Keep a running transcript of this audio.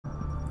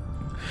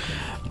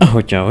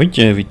Ahojte,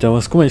 ahojte, vítam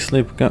vás Kubajz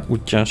Sliepka u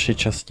ďalšej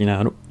časti na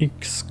hru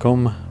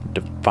XCOM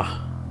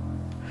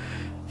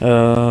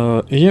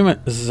 2. Ideme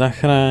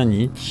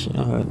zachrániť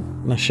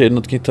naše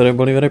jednotky, ktoré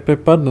boli vraj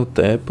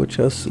prepadnuté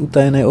počas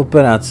utajenej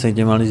operácie,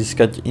 kde mali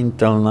získať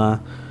intel na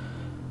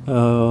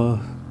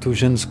tú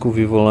ženskú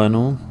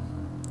vyvolenú,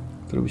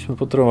 ktorú by sme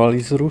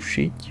potrebovali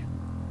zrušiť.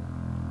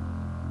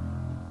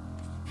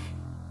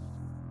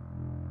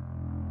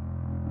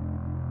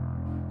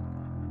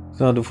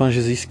 Ja dúfam, že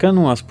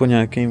získanú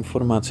aspoň nejaké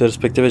informácie,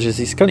 respektíve, že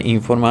získali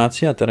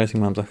informácie a teraz ich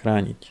mám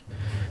zachrániť.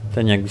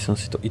 Tak nejak by som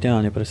si to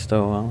ideálne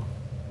predstavoval.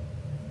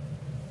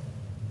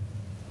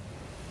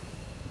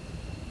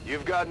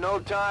 You've got no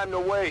time to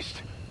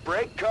waste.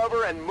 Break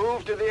cover and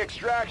move to the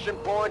extraction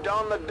point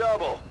on the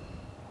double.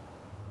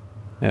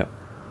 Jo.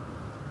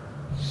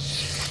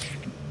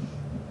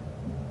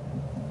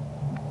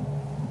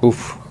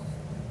 Uf.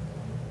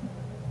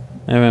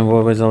 Neviem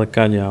vôbec, ale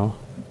kadiaľ.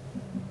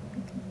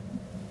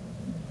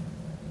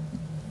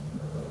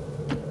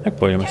 Tak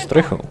pôjdeme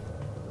strechou.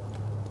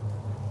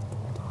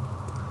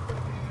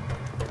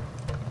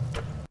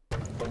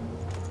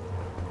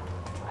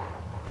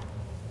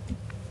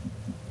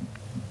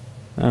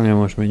 Tam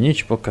nemôžeme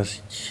nič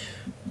pokaziť.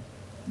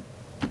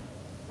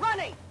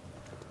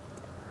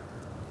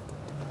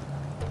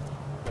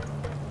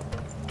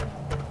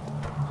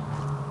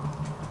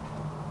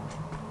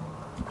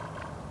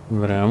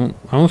 Dobre,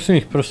 a musím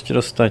ich proste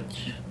dostať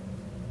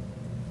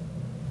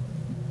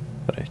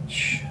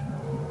preč.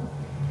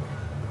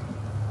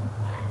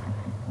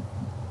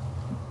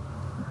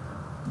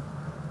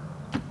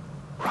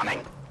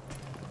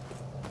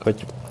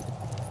 Choď.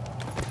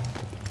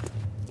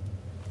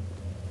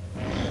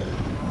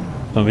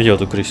 Som videl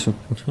tú krysu.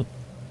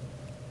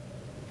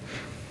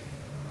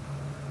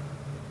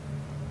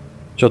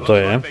 Čo to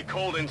je?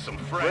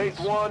 Wraith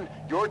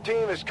 1, your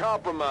team is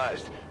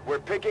compromised.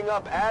 We're picking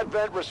up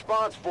Advent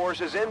response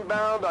forces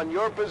inbound on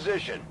your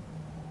position.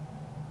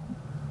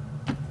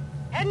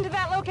 Heading to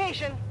that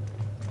location.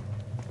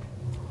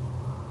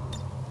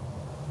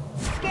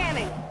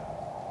 Scanning.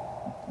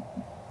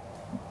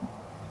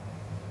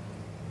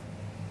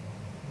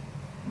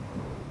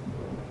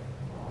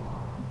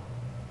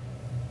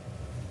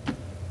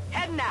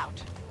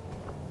 Out.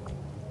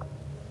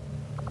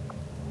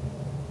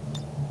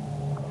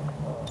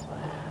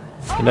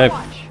 Daj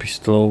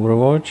pistol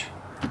Overwatch.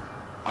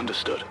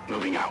 Understood.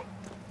 Moving out.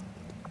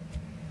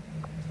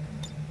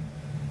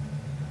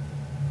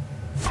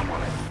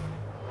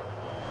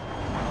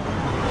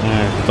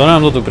 Kto nám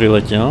to tu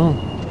priletel?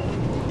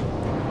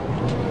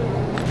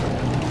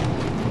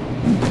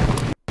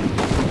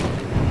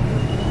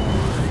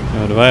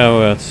 Dvaja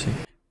vojaci.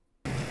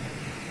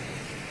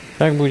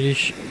 Tak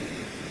budíš.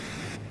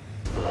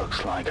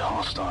 Looks like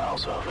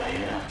hostiles over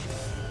here.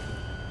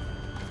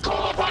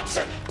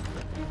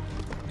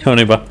 On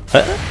iba.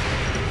 I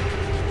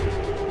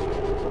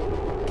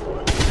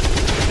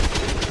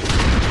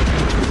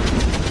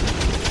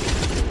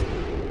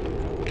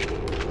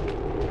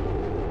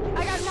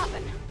got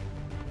nothing.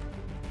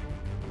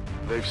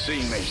 They've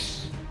seen me.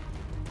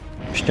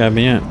 Ešte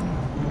aby nie.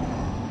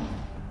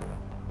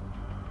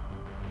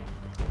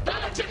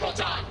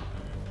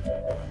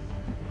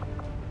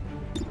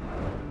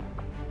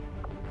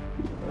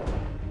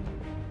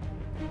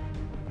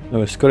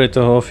 Dobre, skôr je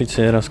toho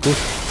oficiera skús.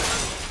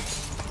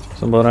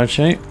 Som bol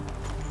radšej.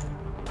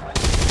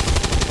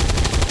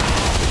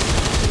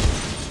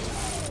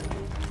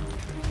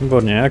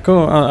 Výborne,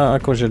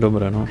 akože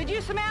dobre, no.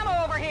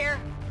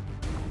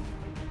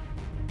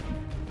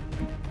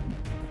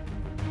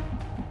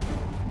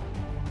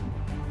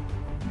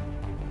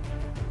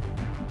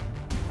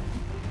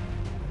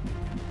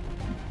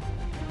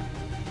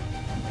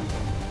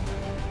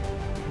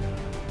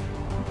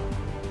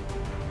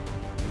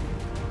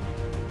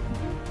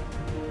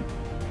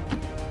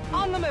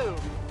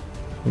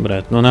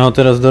 Dobre, no na ho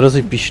teraz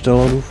dorazí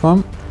pištolo,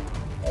 dúfam.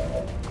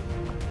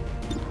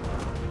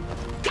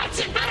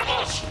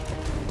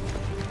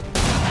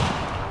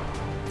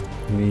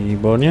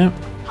 Výborne.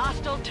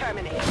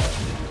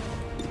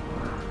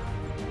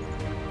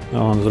 A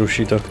on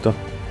zruší tohto.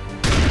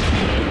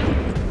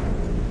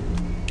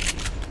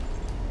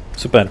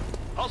 Super.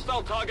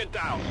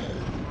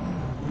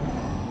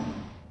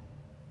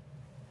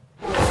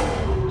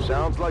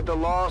 Sounds like the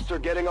Lost are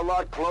getting a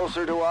lot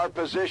closer to our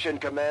position,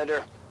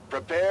 Commander.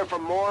 Prepare for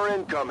more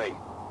incoming.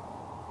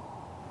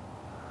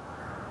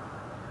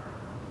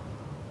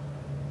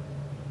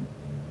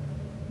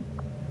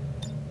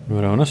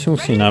 Dobre, ona si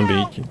musí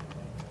nabiť.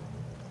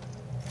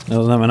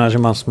 To znamená, že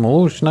mám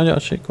smolu už na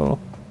ďalšie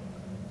kolo?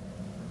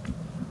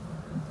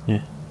 Nie.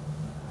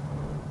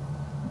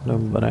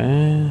 Dobre.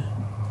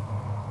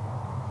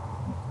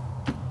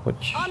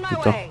 Poď,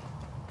 tuto.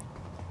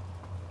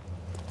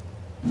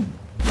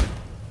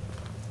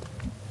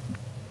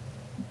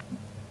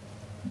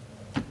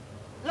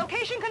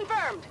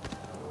 Confirmed.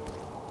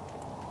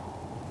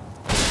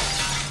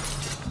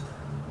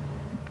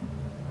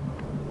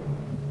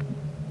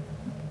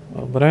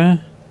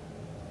 Dobre.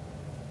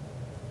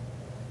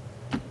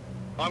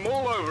 I'm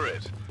all over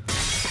it.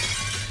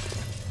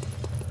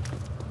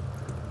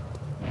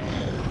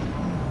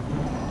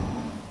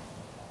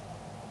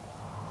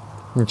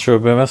 Čo,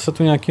 objavia sa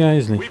tu nejaký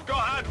hajzli?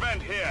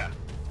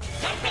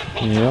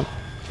 Jo.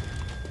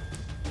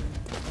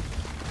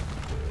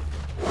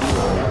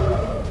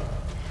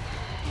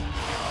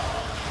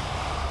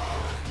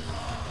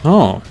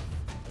 No.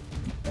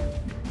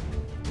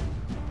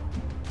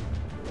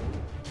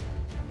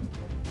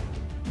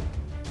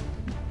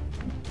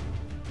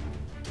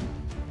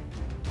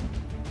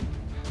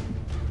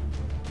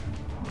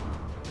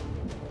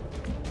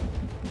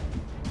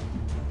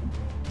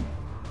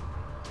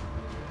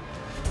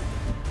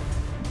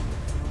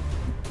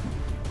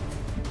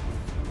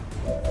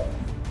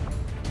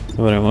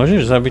 Dobre,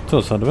 môžeš zabiť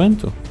toho z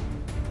adventu?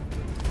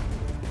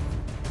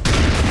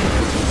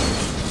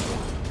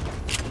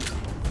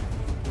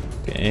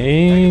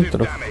 Okej,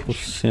 trochu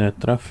si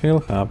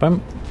netrafil, chápem.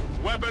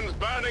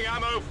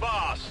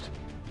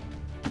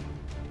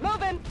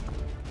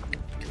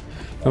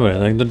 Dobre,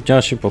 tak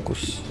ďalší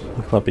pokus.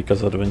 Chlapíka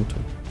z adventu.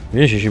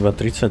 Ježiš, iba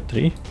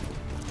 33?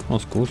 No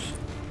skús.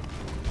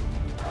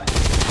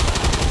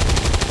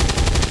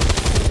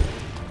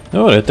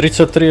 Dobre,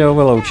 33 je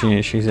oveľa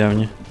účinnejších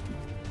zjavne.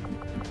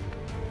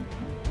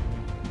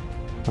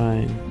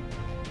 Fajn.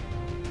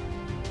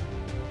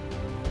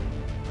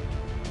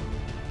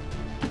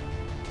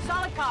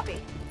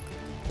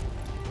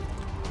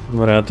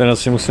 Dobre, a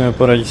teraz si musíme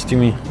poradiť s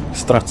tými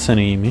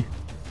stracenými.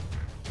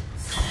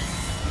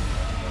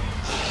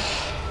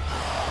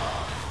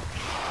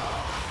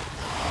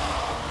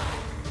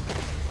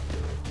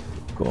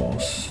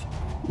 Kos.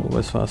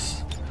 Vôbec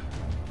vás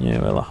nie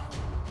je veľa.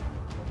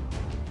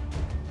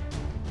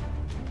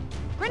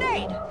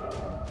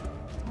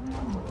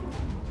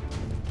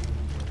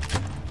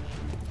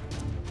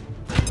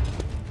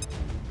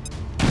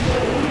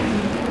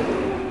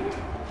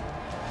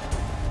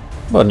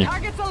 Výborne.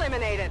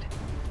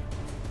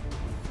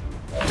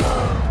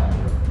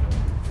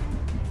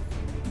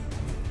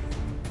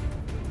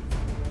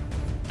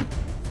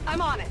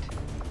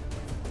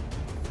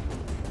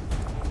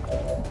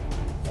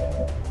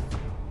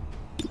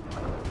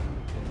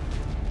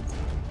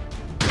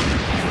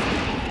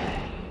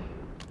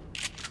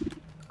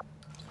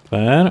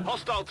 Super.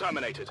 Hostile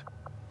terminated.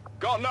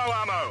 Got no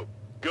ammo.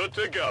 Good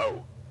to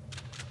go.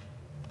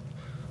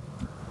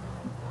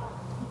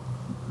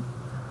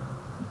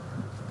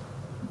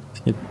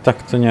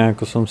 Takto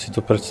nejako som si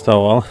to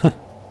predstavoval.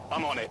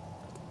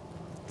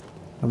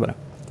 Dobre.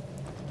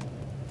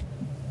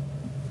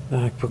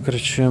 Tak,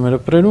 pokračujeme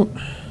dopredu.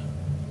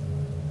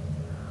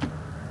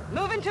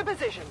 Move into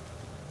position.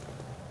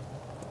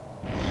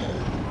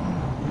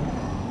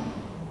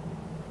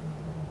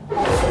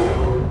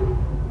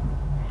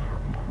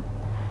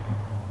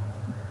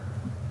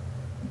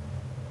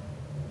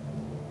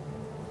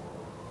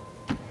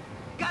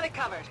 Got it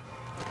covered.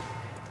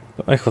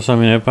 To echo sa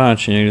mi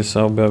nepáči, niekde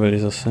sa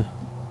objavili zase.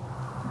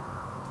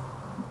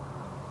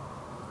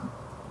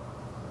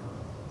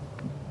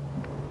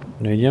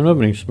 Idem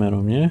dobrým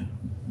smerom, nie?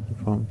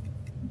 Dúfam.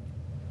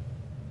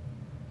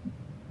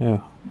 Jo.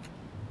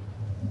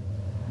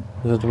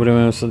 Za to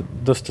budeme sa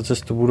dostať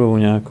cez tú budovu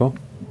nejako.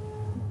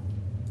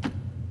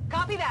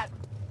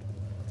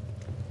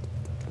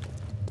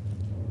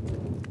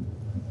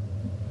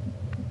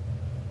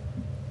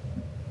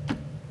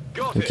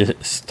 Tie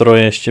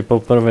stroje ešte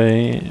po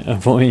prvej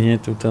vojne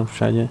tuto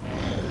všade.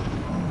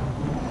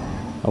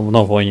 Alebo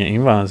no vojne,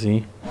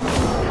 invázii.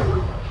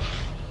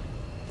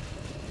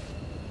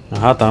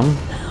 Aha, tam.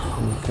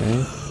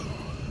 Okay.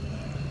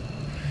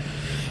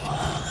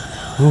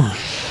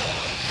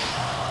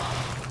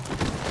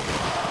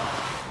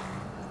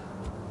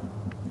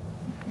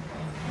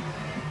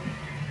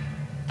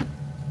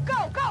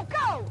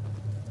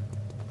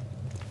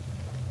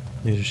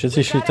 Ježiš, všetci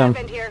šli tam.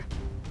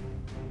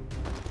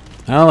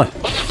 Ale.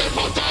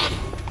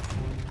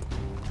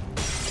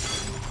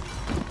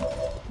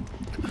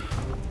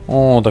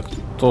 Ó, tak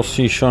to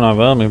si išiel na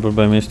veľmi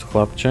blbé miesto,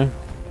 chlapče.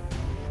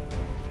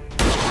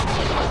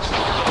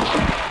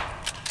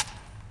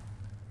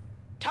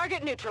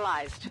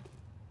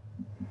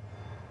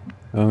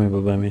 Veľmi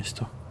blbé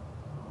miesto.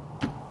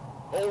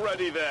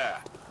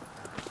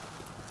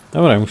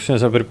 Dobre, musíme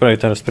sa pripraviť,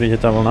 teraz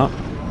príde tá vlna.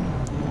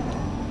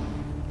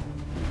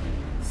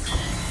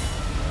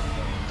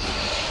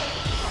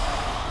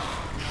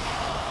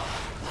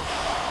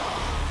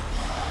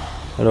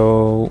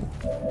 Hello.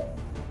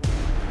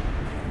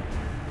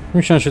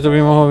 Myšľam, že to by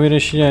mohol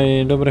vyriešiť aj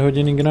dobre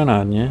hodený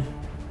granát, nie?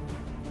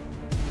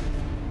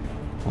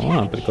 No,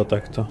 napríklad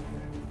takto.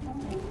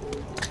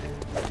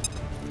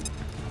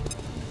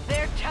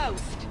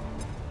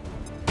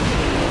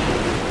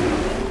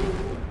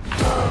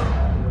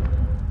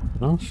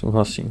 No,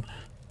 súhlasím.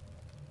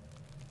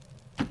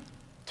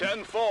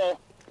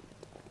 10-4.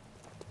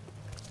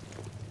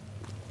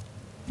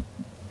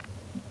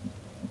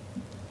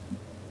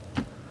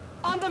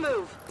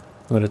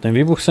 Dobre, ten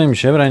výbuch sa im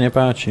vraj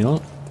nepáči,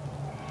 no.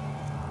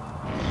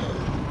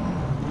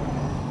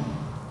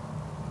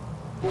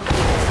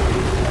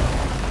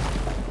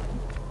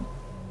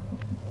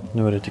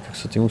 Dobre, ty kak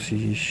sa ty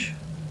musíš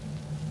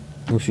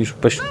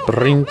úplne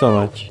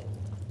šprintovať.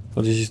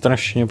 Chodí si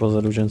strašne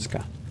pozadu,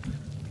 ženská.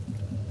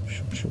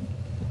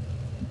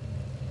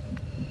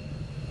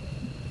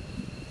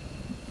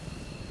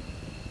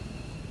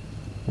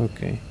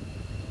 OK.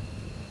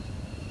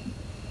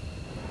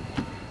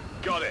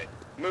 Got it.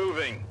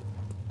 Moving.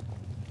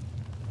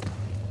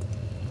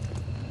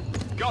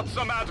 Got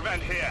some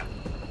advent here.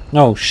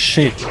 Oh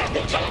shit.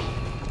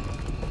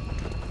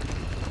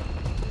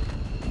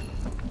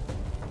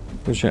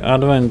 Takže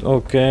advent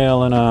OK,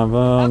 ale na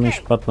veľmi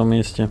špatnom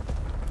mieste.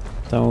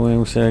 Tam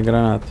musí aj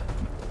granát.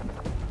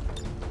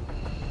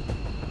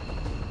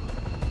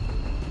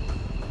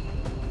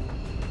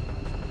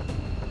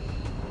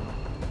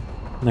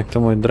 Jak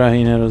to môj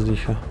drahý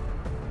nerozdýcha.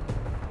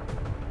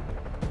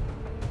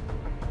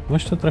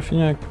 Môžeš to trafiť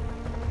nejak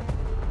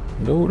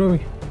do úrovy?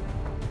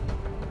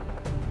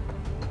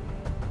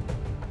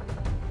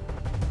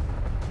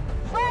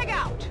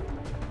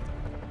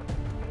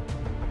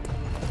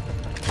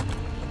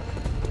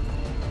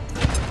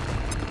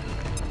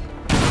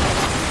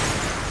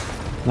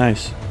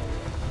 Nice.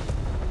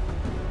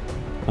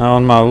 A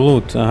on má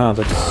loot, aha,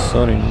 tak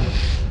sorry no.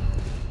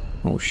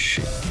 Oh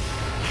shit.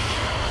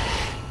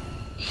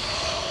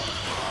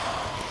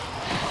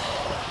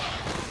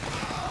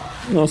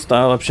 No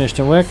stále lepšie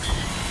ešte vojak.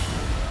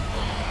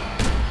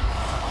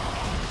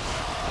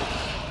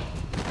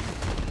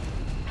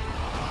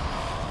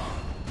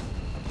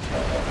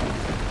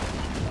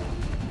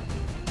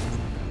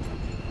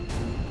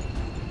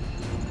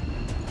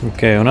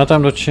 OK, ona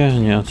tam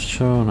dočiahne, a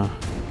čo ona?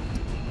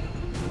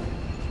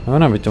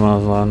 Ona by to mala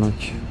zvládnuť.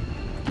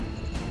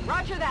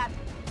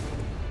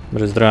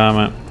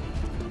 Brzdráme.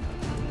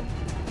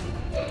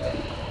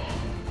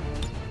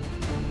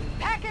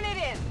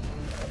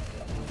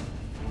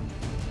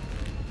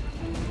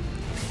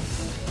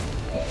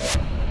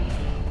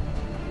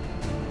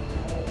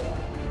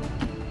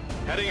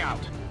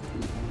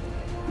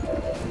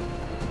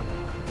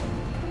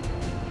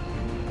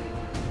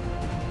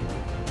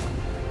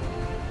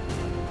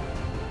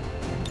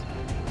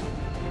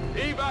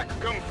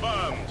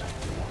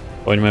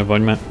 Poďme,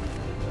 poďme.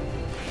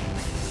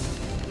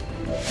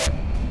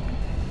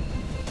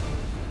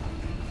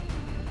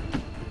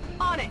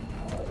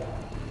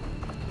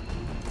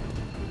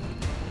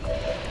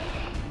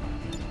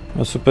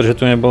 No super, že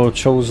tu nebol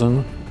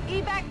chosen.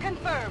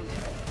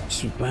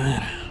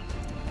 Super.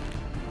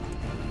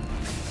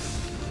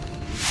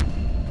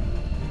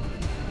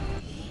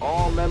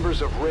 All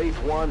members of Wraith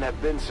 1 have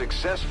been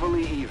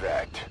successfully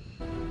evac'd.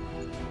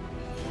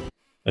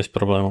 Bez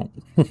problémov.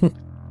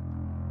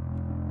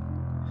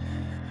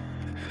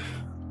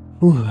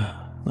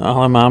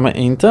 Ale máme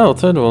Intel,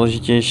 to je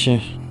dôležitejšie.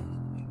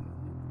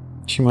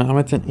 Či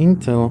máme ten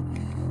Intel?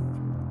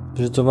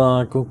 Že to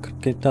bola ako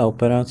krytá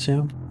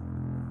operácia?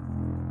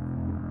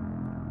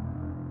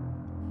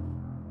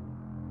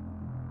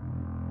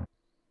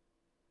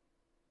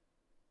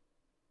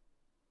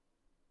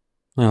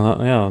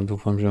 Ja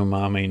dúfam, že ho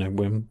máme, inak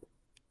budem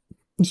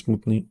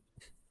smutný.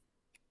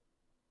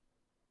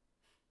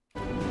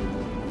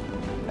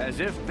 As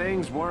if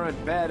things weren't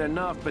bad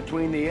enough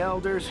between the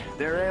elders,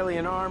 their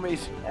alien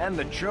armies, and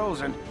the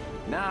chosen,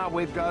 now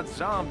we've got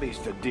zombies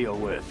to deal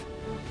with.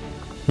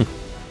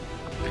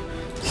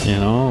 You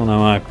know, ona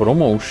má aj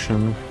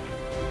promotion.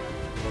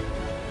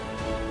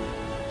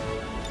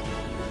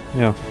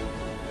 Jo.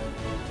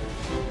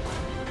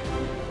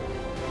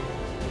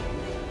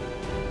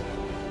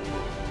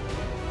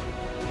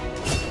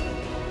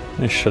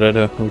 Je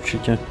šreda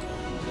určitě.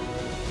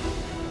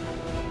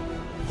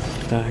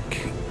 Tak.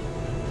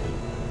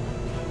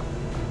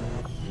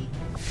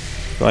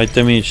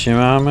 Itemy nič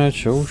nemáme,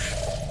 čo už?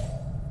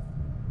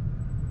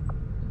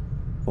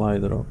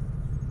 Fly drop.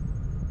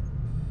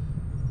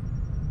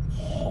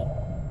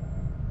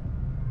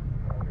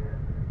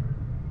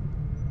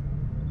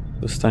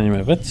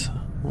 Dostaneme vec.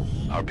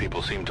 Our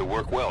people seem to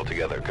work well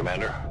together,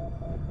 Commander.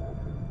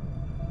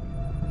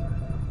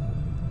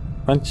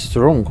 Find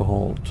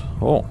stronghold.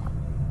 Oh.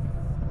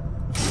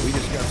 We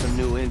just got some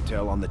new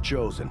intel on the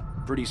chosen.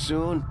 Pretty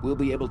soon, we'll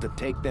be able to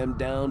take them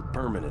down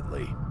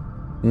permanently.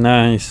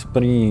 Nice,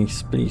 please,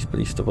 please,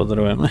 please, to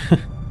potrebujeme.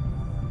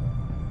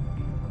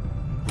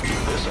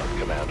 This up,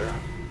 Commander,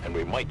 and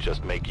we might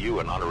just make you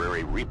an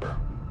honorary Reaper.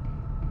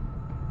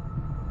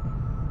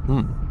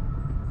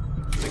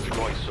 Things are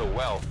going so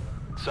well.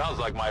 Sounds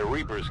like my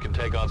Reapers can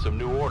take on some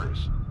new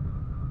orders.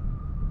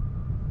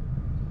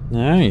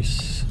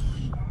 Nice.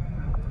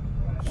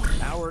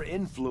 Our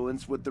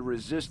influence with the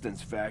resistance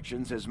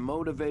factions has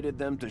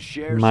motivated them to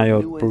share some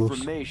new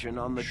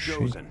information on the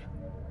chosen.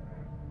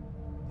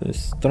 To je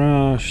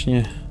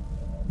strašne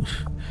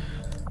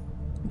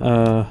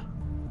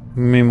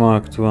mimo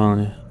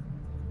aktuálne.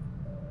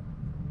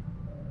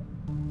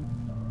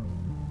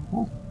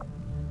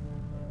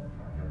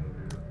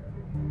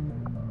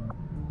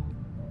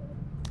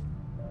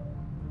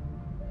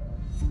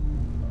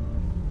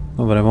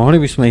 Dobre, mohli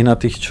by sme ich na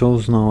tých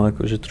chosenov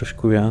akože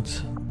trošku viac.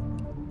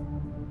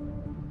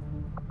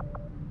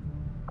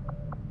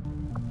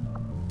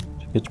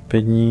 Keď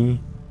 5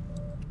 dní.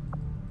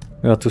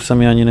 Ja tu sa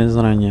mi ani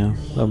nezrania.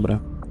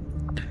 Dobre.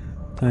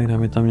 Tak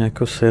dáme tam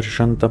nejakého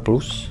seržanta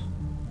plus.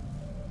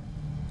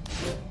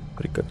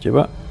 Napríklad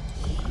teba.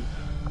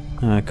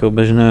 Nejakého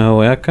bežného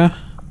vojaka.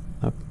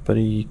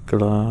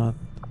 Napríklad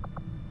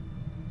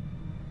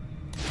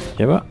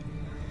teba.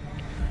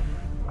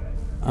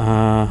 A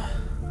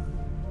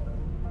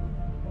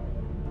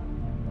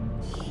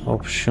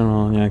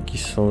optional nejaký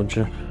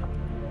soldier.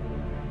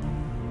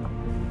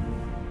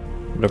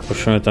 Dobre,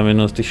 pošleme tam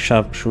jedno z tých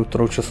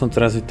sharpshooterov, čo som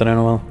teraz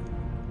vytrénoval.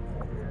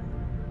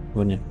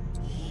 Vodne.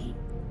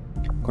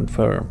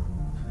 Confirm.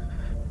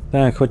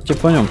 Tak, choďte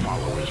po ňom.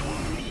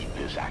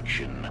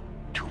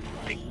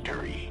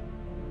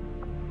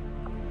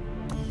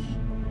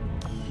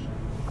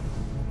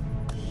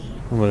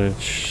 Dobre,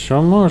 čo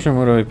môžem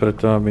urobiť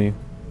preto, aby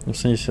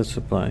 80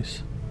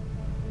 supplies.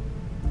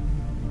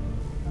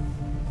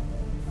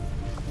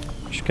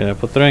 Počkaj, ja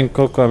potrebujem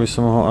koľko, aby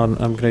som mohol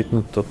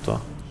upgradenúť toto.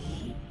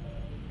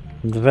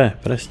 2,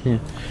 presne.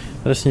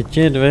 Presne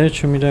tie 2,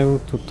 čo mi dajú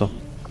túto.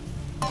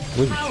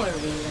 Budiš.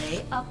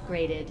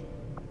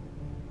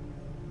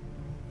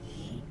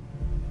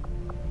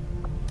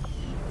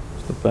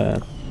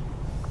 Super.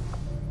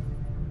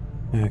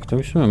 Tak, to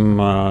by sme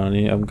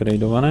mali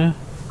upgradeované.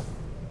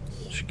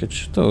 Počkaj,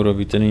 čo to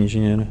urobí ten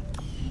inžinier?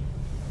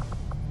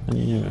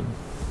 Ani neviem.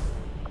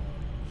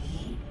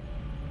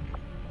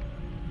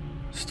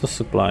 100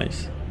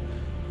 supplies.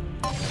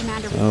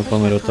 No,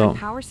 poďme do toho.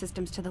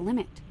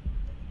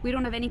 We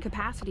don't have any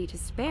capacity to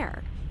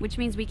spare, which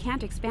means we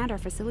can't expand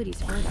our facilities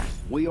further.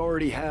 We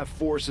already have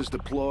forces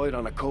deployed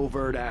on a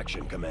covert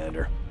action,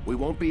 Commander. We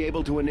won't be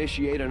able to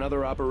initiate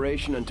another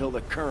operation until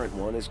the current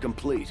one is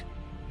complete.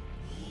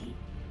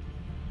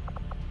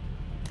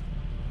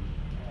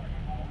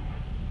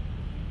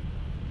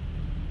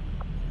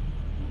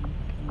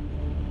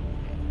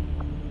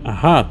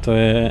 Aha, to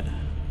je...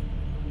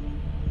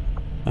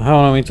 Aha,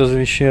 ono mi to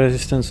zvýší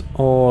resistance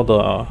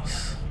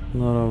odás.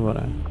 No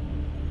dobré.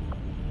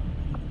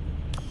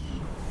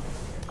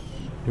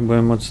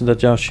 Budem môcť dať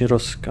ďalší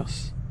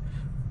rozkaz.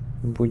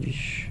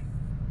 Budíš.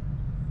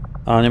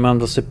 Ale nemám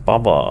zase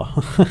paba.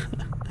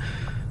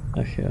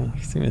 Ach jo,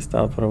 s tým je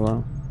stále problém.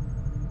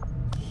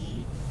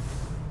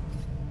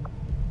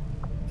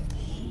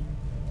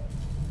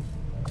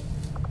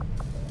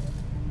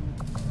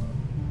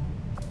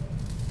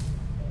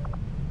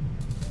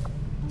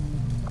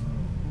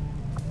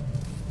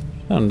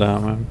 Tam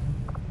dáme.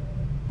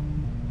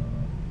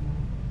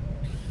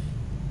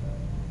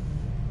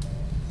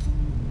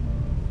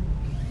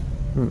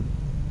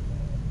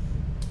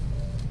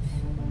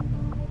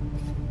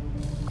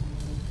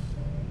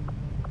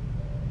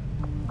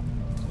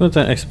 To je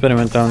ten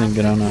experimentálny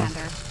granát.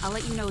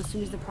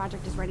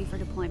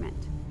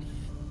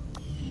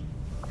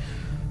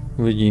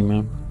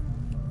 Uvidíme.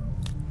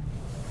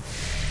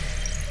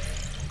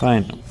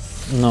 Fajn.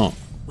 No.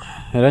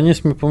 Hra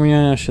nesmie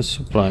pomíňať naše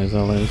supplies,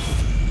 ale...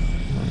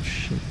 Oh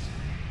shit.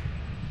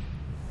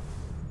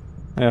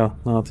 Jo,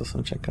 no to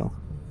som čakal.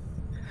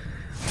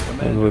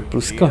 Commander,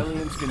 the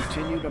aliens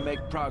continue to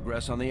make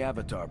progress on the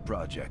Avatar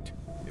project.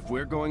 If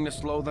we're going to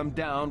slow them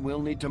down,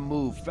 we'll need to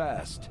move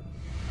fast.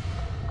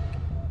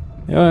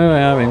 Jo,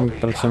 ja viem,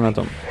 pracujem na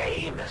tom.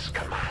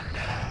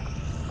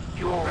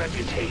 Your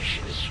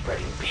reputation is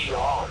spreading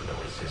beyond the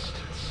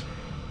resistance,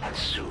 and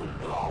soon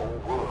the whole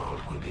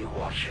world will be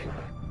watching.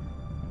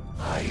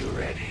 Are you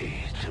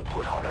ready to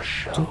put on a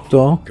show?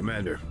 Túto.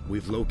 Commander,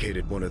 we've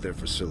located one of their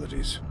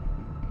facilities.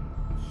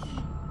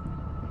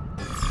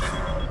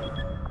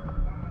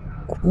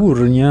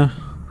 Kurňa.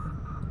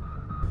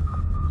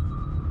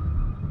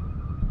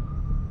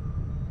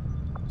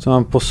 Co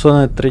mám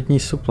posledné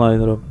tretí supply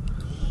drop.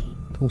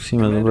 To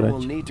musíme dobrať.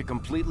 We'll need to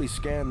completely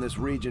scan this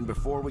region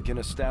before we can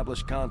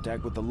establish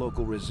contact with the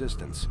local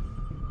resistance.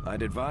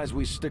 I'd advise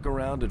we stick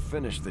around and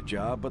finish the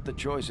job, but the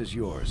choice is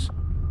yours.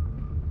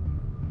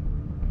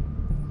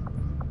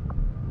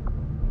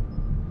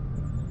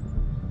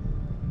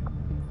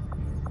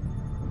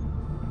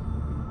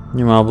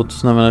 Nemá, alebo to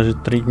znamená, že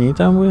 3 dní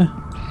tam bude?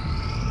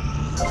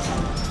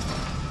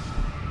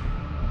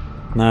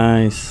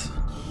 Nice.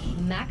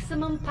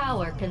 Maximum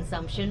power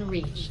consumption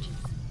reached.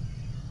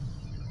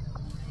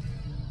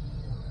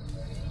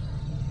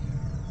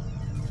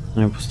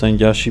 Postavím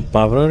ďalší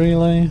power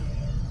relay.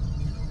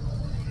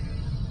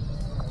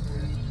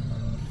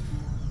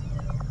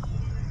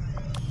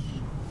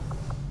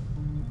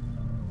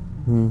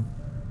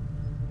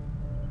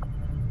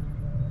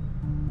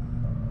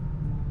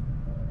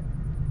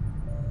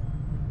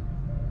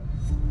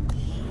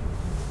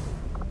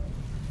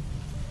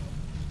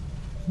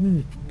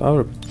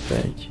 Power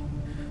 5.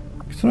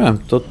 Potrebujem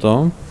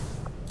toto.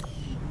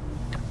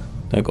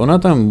 Tak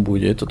ona tam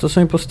bude. Toto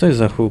sa mi postaví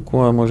za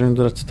chvíľku a môžem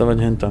dať stavať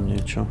hen tam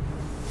niečo.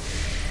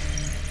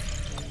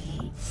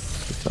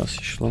 To asi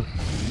šlo.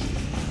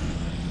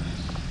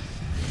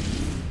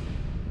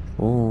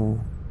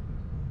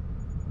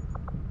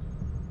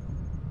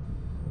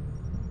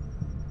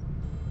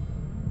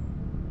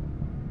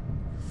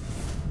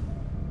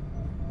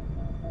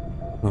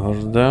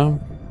 Horda.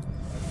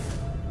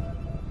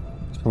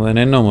 Len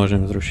jedno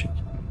môžem zrušiť.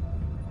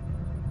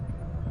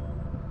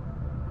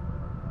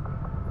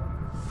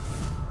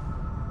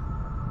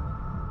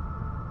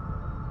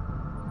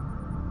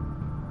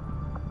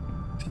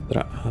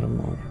 Extra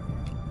armor.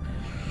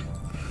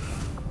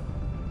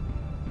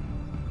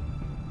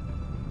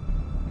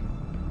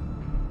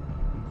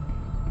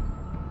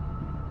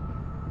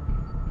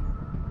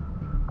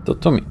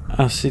 Toto mi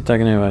asi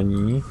tak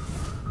nevadí.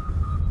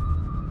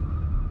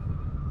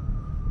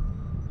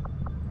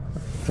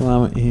 Tu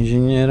máme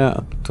inžiniera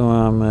a tu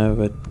máme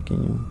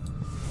vedkyňu.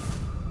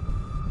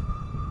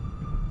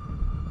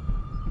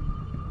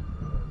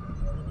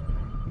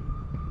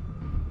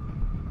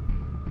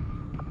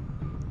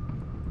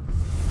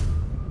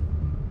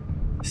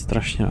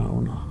 Strašne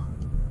hovno.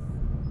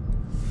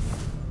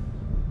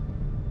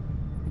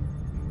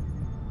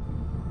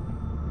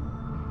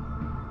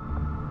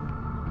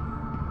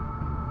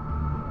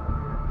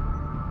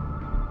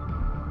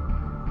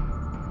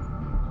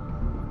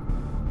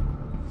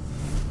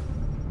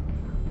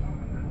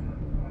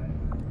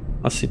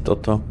 Asi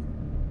toto.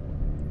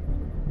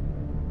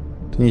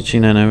 Nič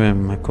iné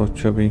neviem, ako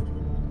čo by.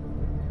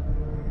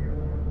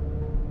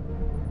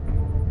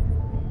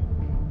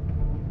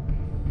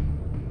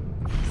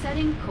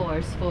 Setting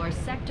course for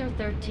Sector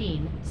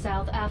 13,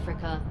 South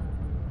Africa.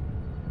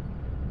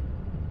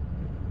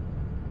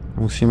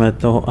 Musíme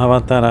toho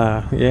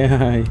avatara,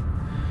 jehaj.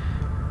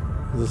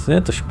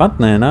 Zase je to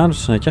špatné,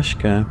 náročné,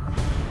 ťažké.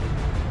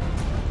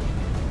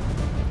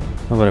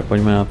 Dobre,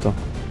 poďme na to.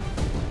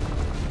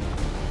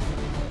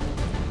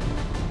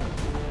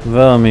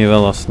 Veľmi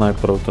veľa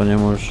snajperov, to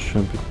nemôže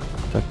byť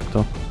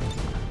takto.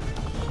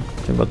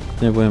 Teba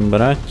nebudem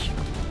brať.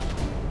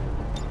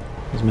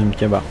 Vezmem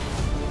teba.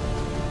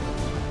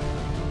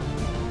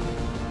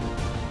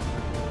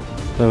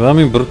 To je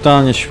veľmi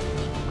brutálne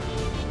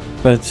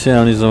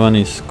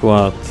špecializovaný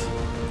squad.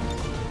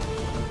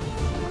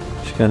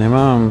 Počkaj,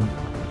 nemám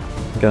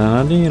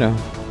granadíra.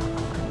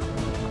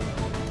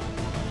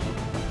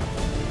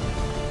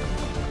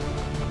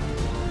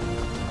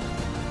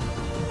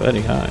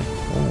 Very high.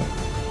 Oh.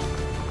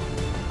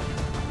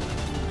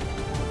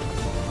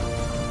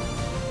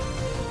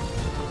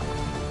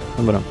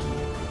 Dobre.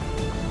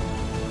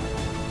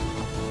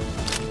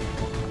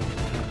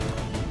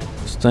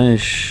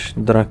 Dostaneš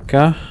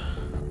draka.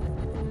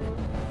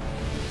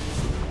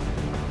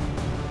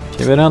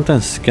 Tebe dám ten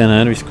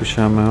skener,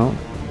 vyskúšame ho.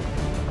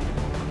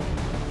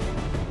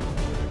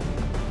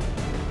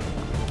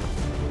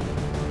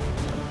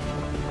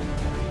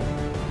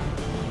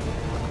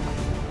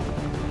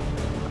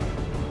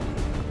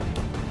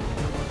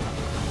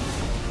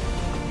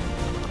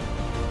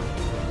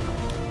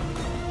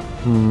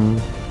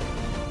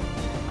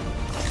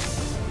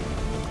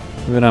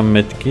 Vyberám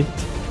medkit.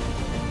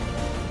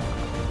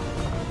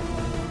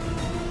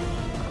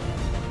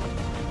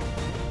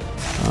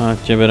 A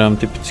tebe dám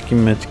typický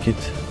medkit.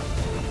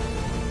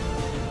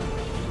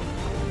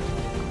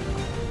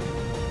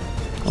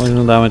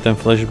 Možno dáme ten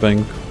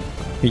flashbang.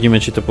 Vidíme,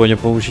 či to pôjde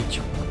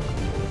použiť.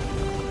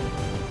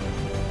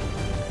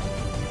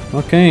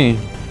 OK.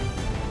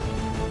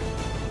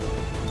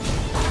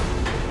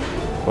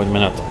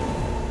 Poďme na to.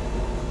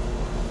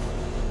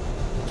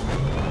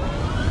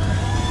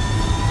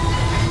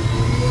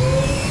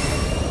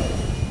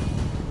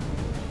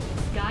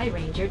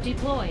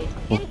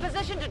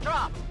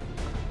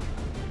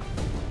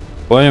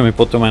 Poďme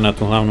potom aj na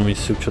tú hlavnú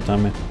misiu, čo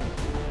tam je.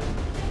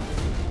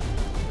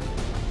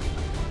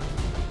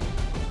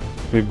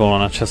 By bolo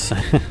na čase.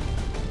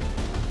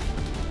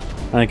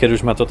 Aj keď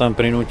už ma to tam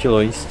prinútilo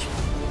ísť.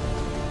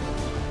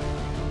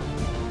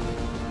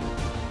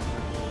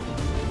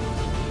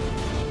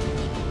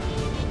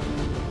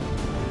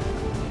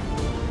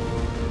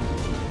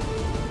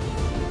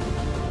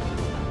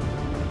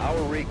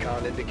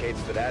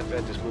 Indicates that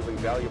Advent is moving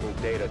valuable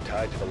data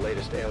tied to the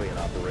latest alien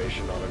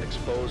operation on an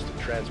exposed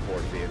transport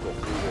vehicle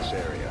through this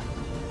area.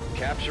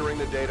 Capturing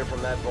the data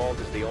from that vault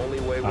is the only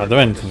way we're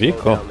going to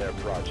slow down their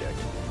project.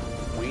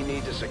 We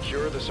need to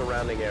secure the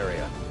surrounding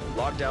area,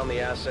 lock down the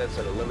assets,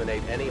 and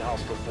eliminate any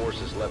hostile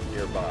forces left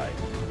nearby.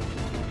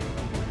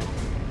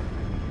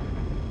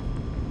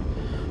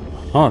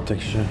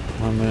 Takže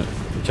máme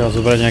ťa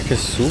zobrať nejaké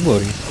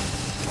súbory.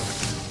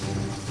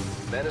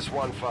 Menace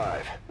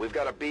 1-5, we've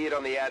got a bead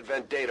on the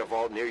Advent data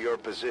vault near your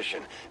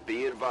position.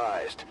 Be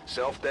advised,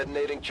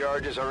 self-detonating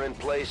charges are in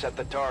place at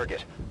the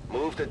target.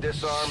 Move to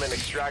disarm and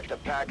extract the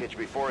package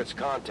before its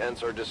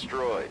contents are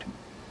destroyed.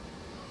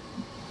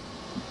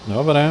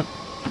 Dobre.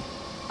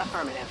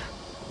 Affirmative.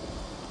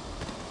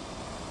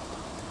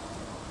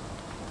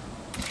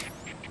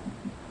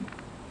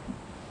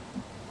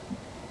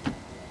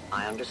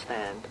 I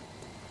understand.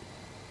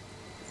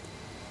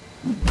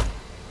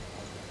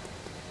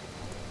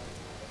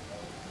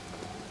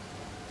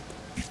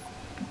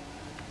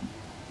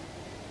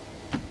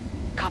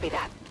 Copy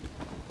that.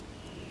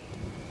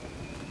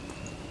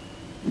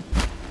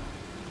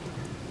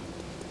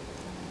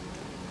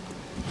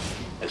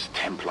 As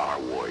Templar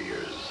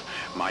warriors,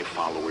 my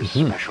followers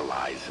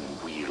specialize in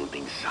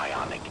wielding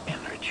psionic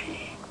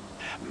energy,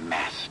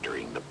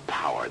 mastering the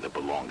power that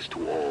belongs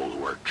to all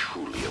who are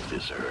truly of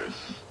this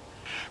earth.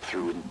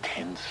 Through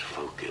intense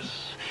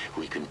focus,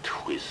 we can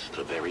twist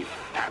the very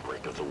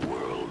fabric of the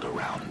world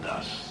around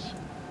us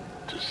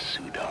to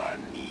suit our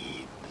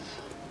needs.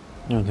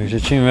 No,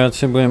 takže čím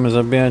viacej budeme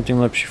zabíjať,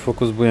 tým lepší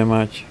fokus bude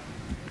mať.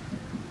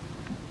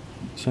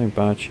 Sa mi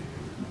páči.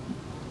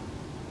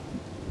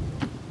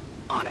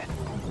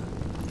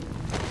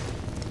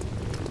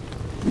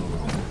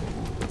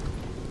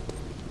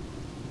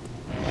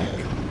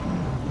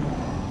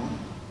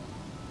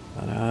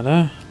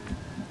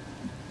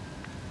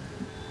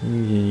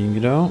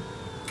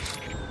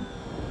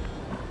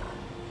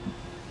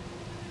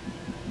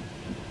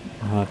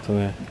 to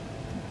je?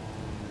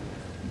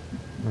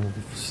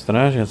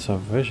 Strážiaca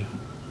väža.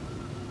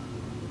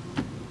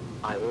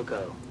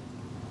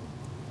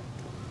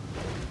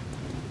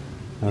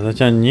 A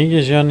zatiaľ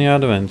nikde žiadny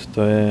advent,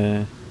 to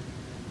je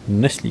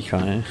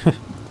neslýchané.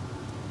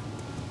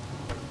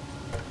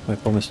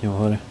 Poďme s ňou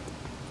hore.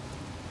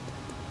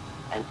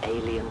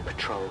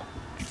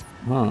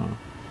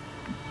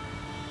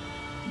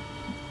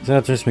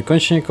 Zrejme to, že sme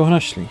konečne niekoho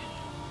našli.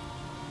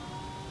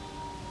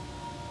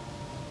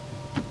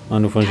 A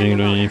dúfam, že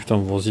nikto nie je v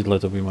tom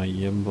vozidle, to by ma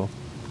jeblo.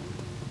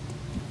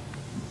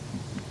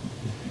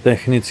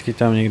 Technicky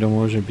tam niekto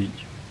môže byť.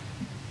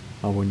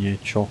 Alebo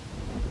niečo.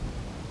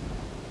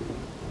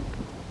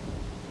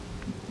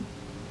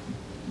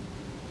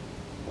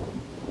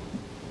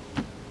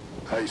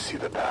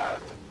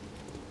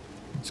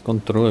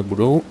 Zkontroluje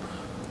budovu.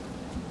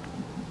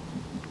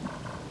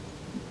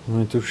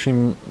 No,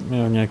 tuším,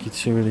 je nejaký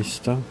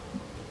civilista.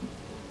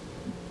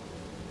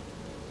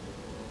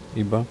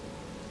 Iba.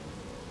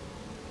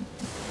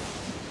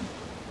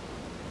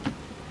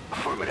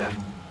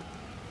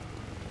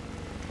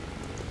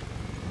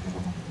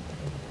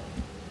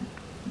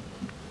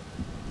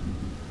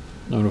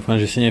 No, dúfam,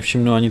 že si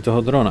nevšimnú ani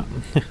toho drona.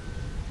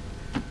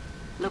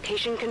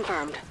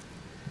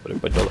 Dobre,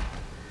 poď dole.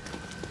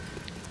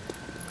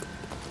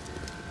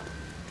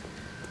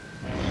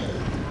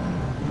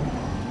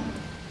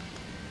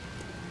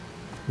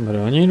 Dobre,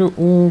 oni idú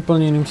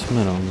úplne iným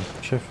smerom,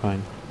 čo je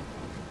fajn.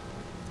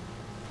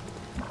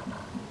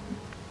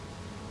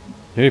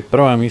 Je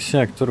prvá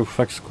misia, ktorú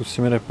fakt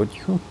skúsime dať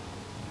potichu.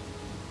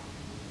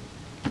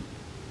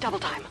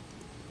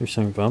 Už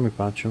sa mi veľmi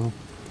páčilo.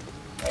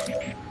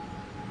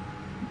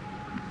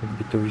 Jak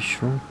by to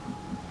vyšlo.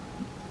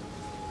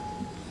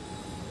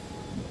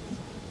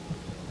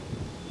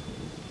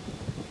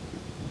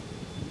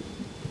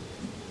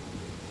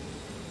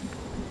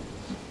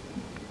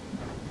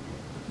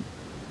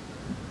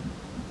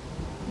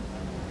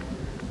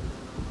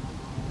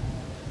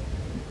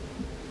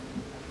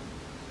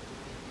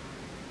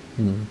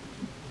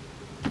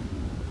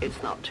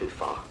 It's not too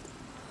far.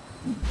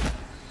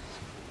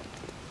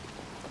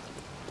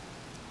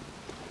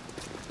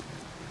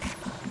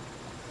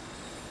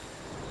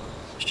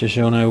 Ešte,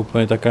 že ona je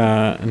úplne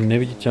taká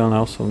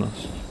neviditeľná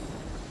osobnosť.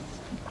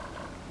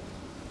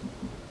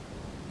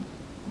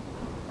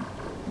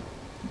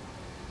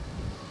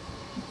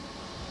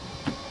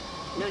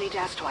 No need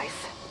to ask twice.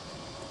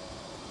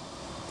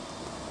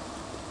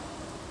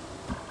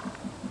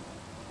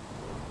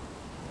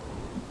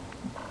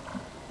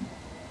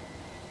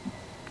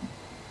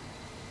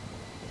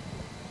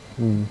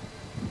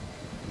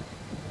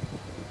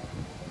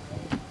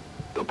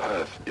 The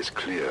path is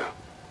clear.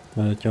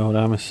 Ťa ho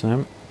dáme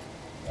sem.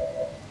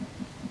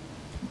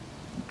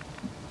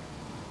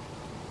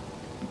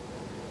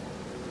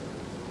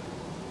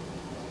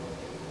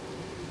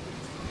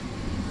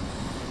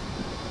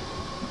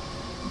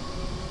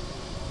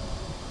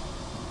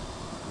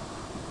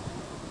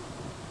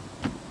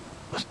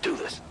 Let's do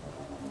this.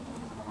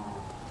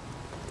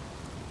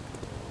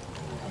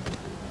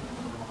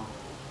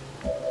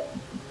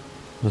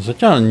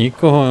 Zatiaľ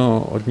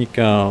nikoho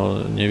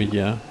odnikiaľ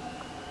nevidia.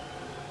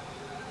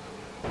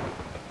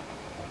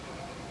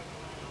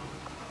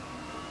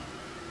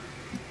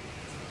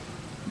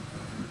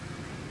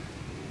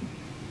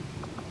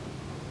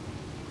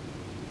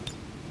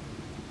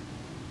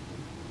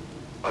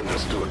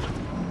 Understood.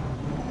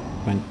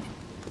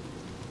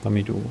 Tam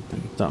idú,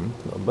 tam,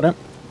 dobre.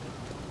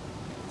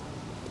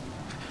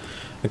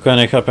 Ako ja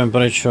nechápem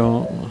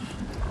prečo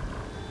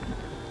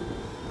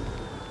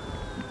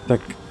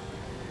tak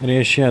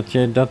riešia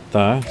tie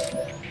data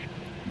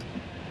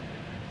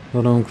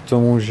vzhľadom k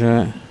tomu,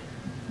 že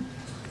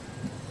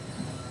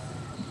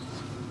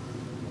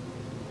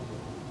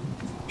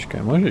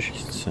počkaj, môžeš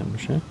ísť sem,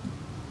 že?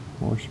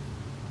 Môže.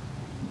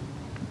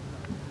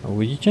 A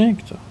uvidíte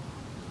niekto?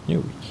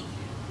 Neuvidí.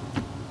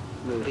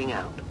 Moving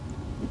out.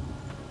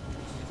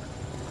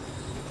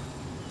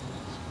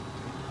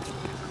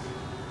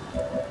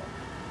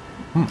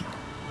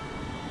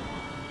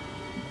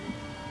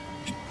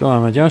 Tu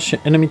máme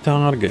ďalšie enemy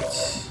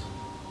targets.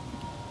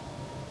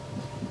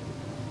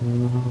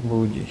 No,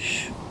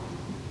 budíš.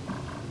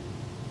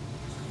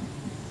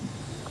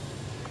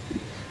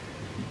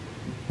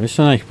 My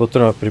sa na nich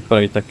potreba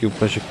pripraviť taký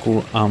úplne, že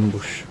cool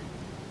ambush.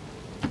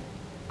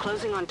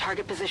 Closing on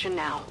target position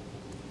now.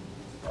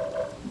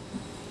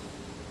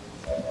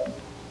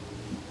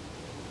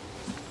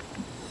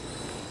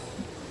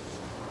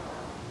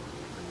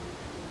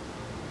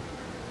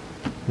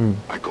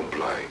 I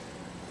comply.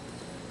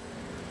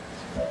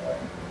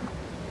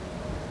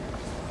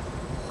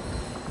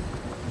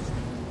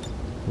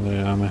 Dobre,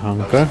 dáme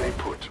Hanka.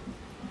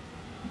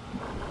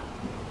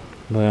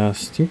 Dobre, ja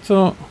s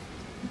týmto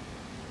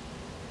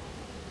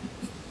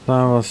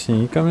sa vlastne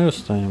nikam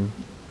nedostanem.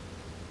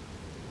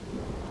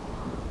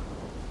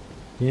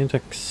 Nie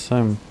tak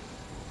sem.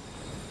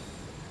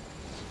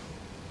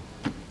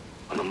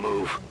 On the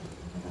move.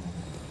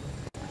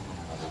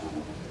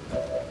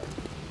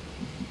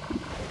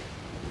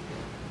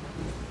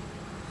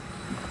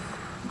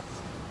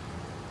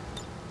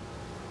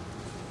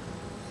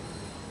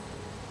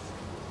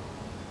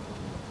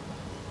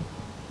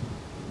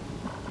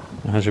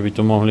 A že by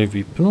to mohli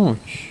vypnúť.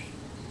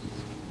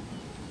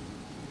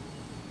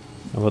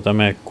 Alebo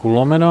tam je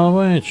kulomet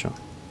alebo niečo.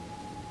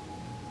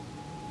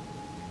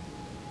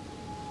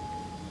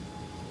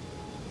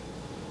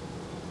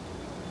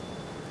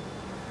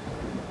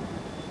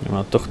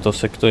 A tohto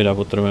sektoida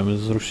potrebujeme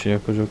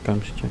zrušiť akože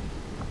okamžite.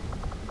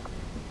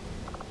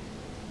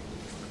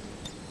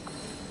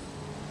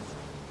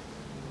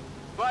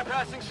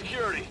 Bypassing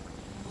security.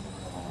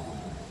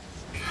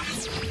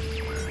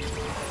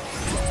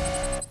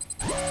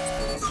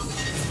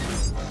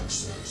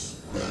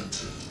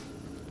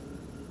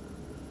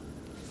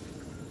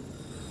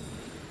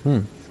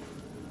 Mhm.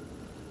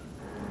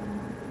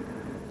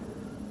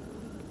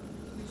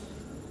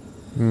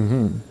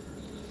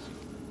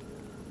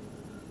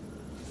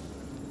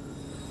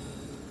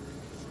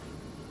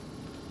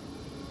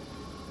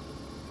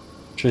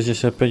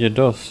 65 je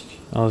dosť,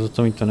 ale za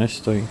to mi to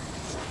nestojí.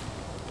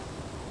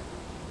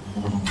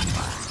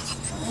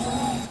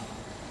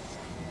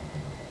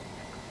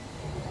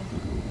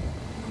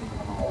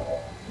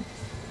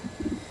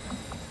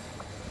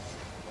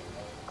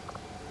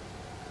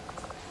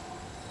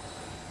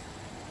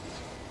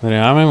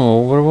 Dáme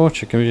mu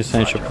Overwatch, keďže sa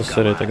niečo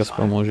posere, tak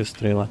aspoň môže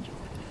strieľať.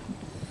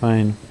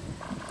 Fajn.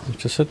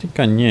 Čo sa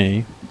týka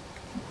nej...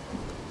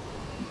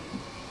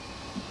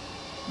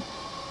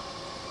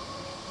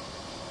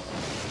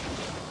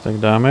 Tak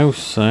dáme ju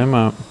sem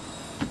a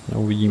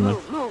uvidíme.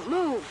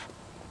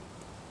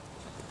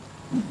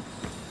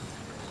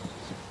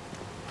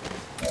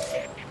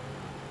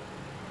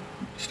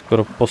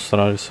 Skoro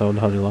posrá, že sa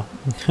odhalila.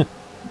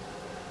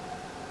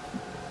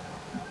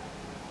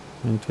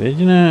 Len tu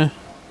jediné.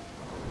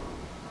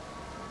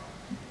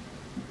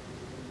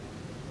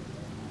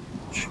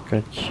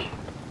 Čakať.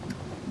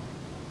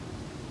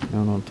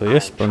 Áno, to je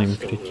s plným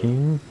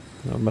krytím.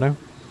 Dobre.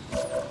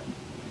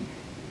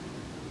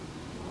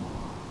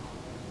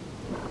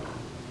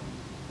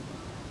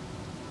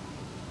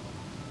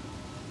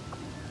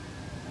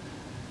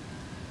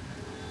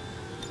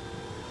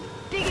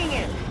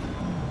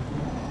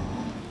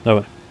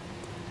 Dobre.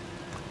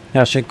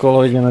 Ďalšie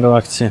kolo, ideme do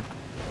akcie.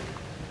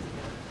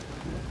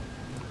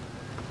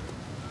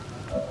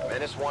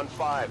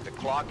 -15, the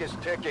clock is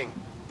ticking.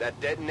 That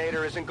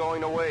detonator isn't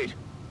going to wait.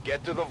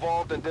 Get to the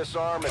vault and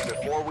disarm it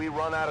before we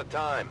run out of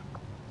time.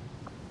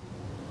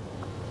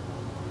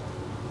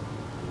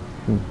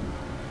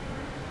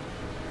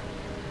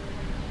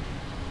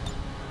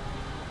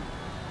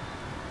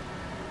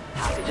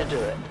 Happy to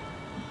do it.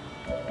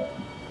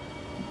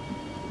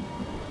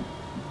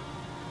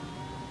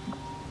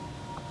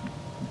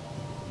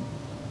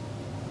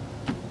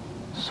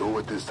 So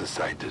it is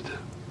decided.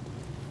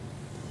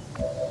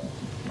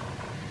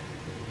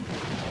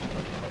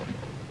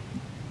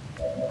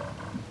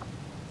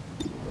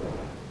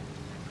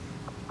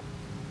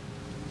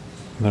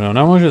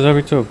 Ona môže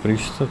zabiť toho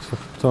prísta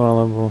tohto,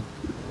 alebo...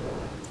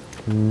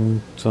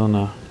 to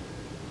na...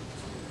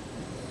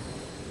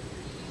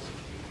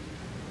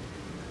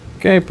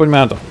 OK, poďme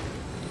na to.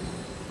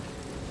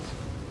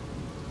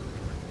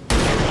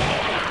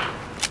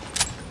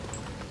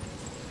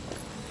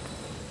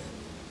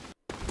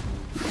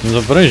 No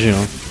to prežil.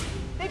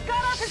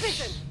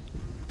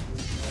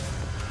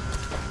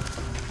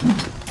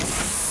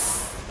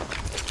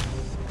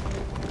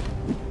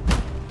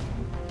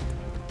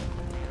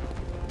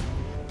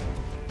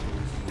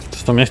 To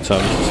som nechcel,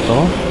 aby sa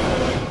stalo.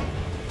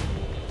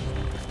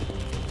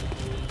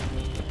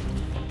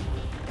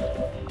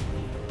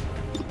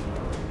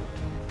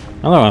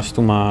 Ale vás tu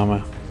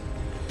máme.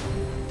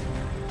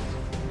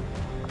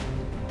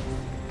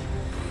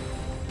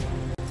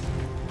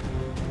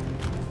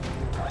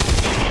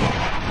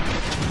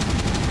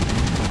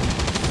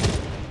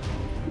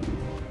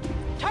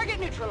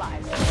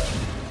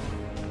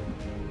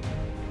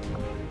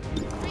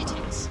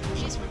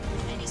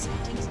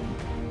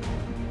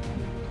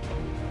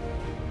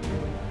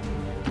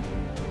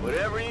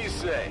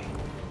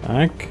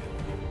 Tak.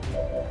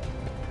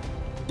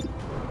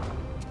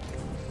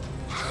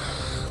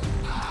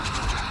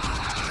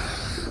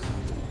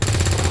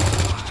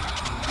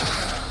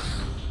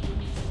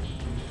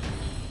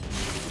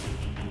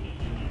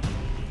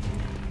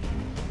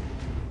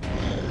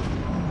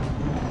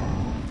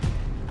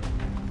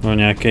 No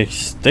nejakej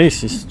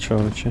Stasis,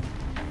 človeče.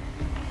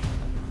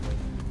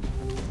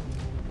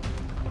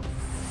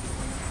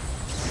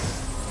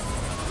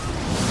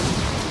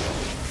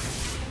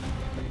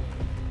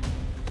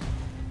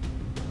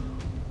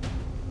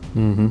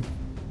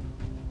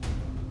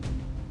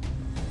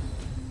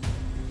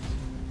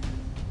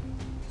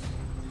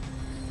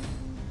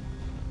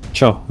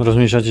 Čo?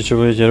 Rozmýšľate, čo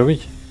budete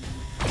robiť?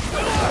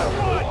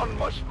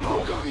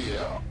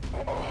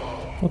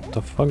 What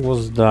the fuck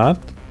was that?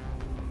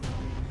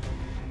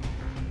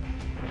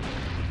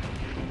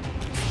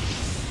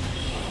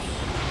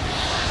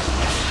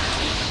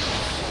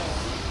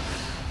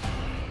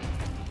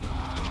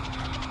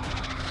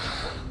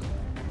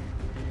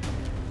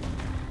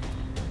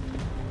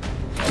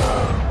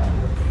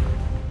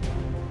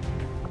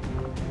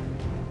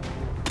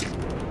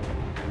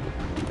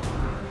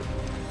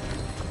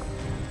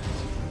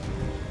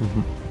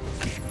 Mm-hmm.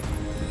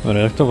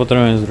 Dobre, tak to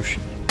potrebujeme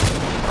zrušiť.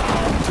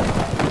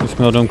 My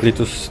sme odomkli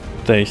tu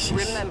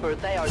Stasis.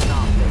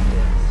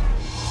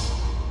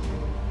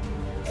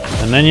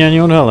 A není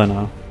ani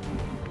odhalená.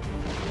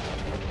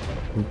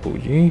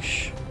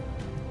 Budíš?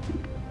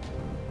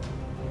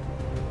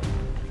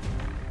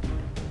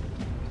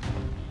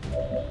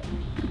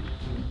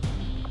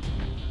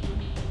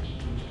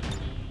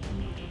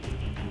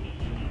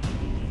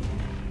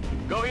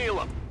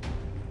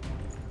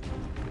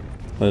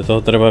 Ale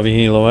toho treba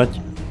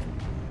vyhýlovať.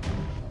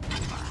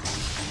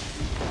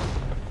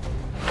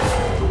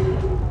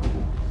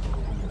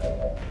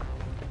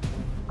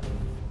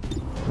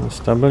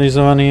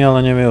 Stabilizovaný,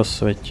 ale nevie o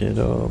svete.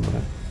 Dobre.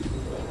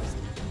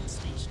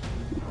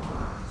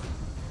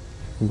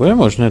 Bude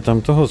možné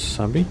tam toho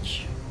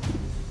zabiť?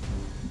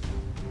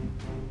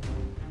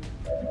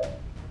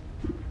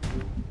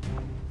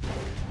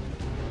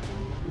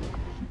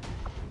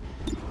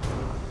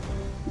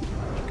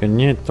 Keď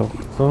nie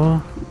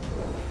tohto.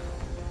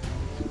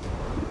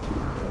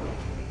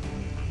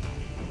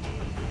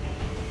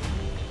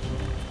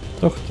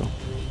 Tohto.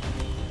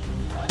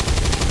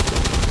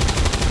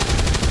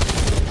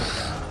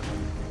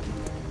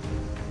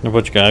 No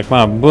počkaj, ak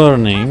má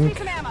burning,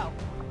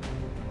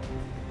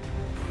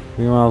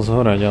 by mal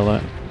zhorať,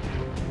 ale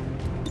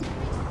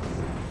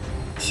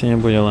asi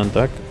nebude len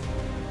tak.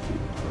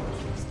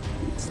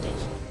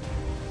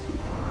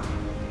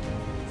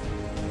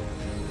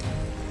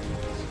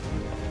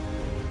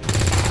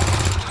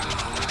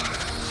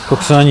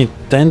 Kokso, ani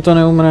tento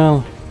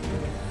neumrel.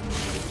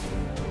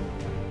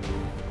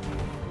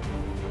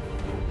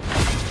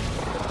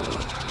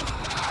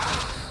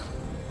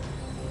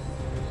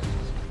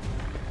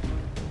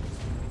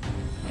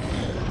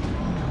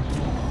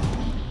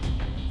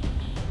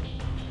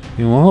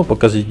 By mohlo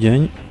pokaziť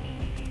deň.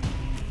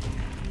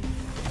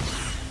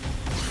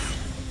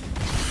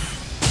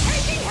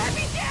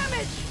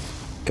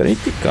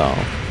 Critical.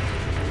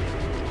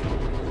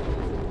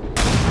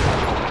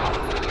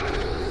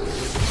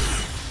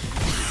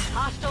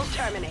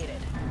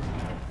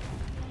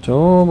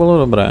 To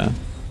bolo dobré.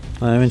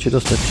 Ale neviem, či to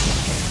stačí.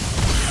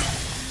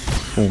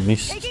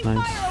 Mist,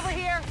 nice.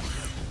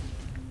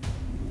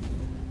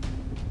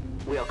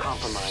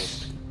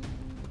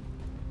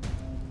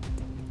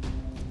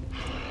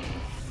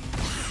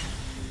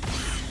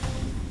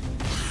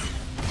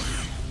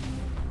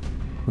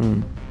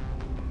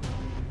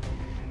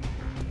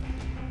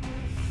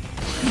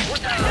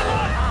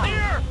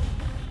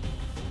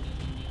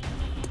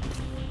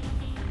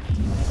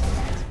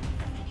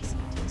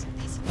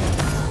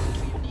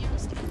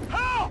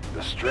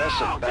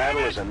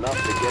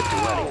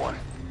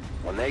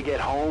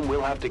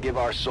 To give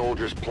our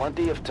soldiers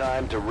plenty of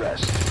time to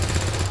rest.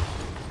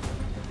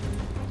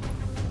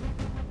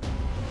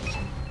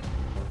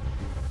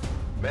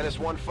 Menace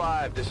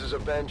 1-5, this is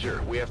Avenger.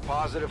 We have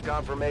positive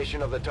confirmation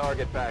of the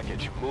target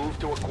package. Move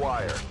to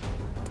acquire.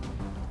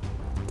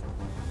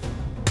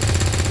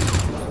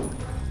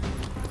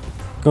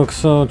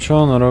 Kokso,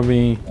 čo on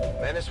robí?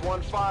 Menace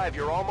 1-5,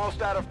 you're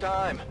almost out of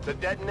time. The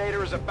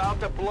detonator is about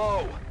to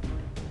blow.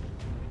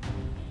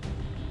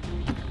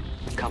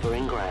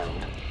 Covering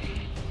ground.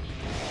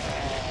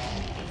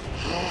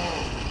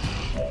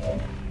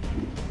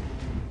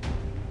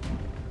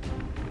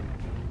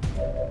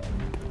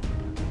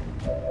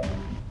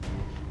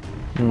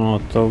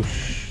 No to už,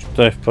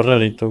 to je v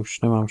prdeli, to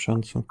už nemám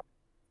šancu.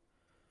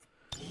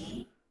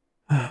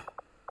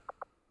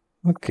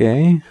 OK.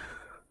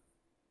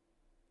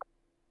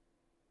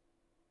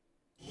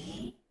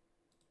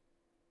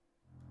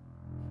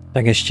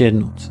 Tak ešte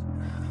jednu.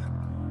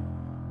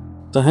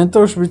 To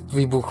už by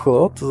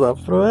vybuchlo, to za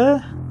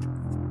prvé.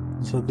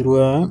 Za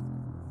druhé.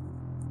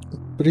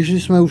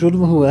 Prišli sme už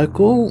od 2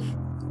 vojakov.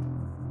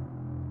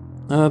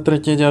 A na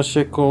tretie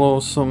ďalšie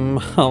kolo som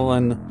mal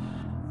len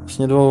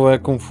vlastne 2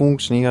 vojakom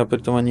funkčných a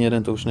pritom ani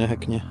jeden to už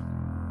nehackne.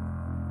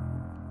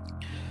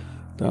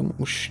 Tam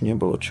už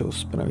nebolo čo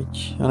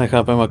spraviť. Ja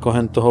nechápem, ako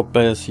hen toho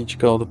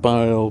PSIčka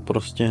odpálil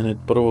proste hneď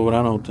prvou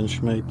ranou ten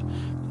šmejt,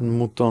 ten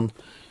muton.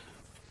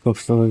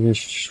 Kokso,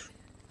 vieš,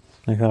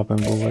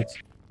 nechápem vôbec.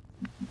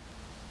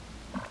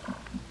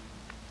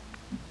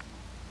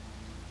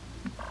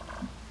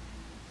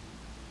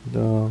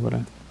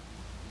 Dobre.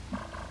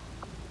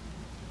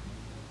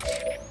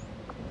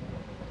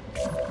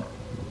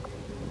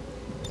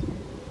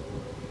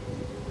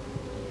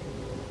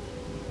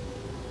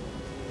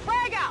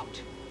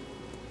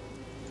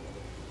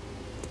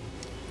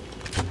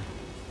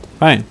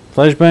 Fajn,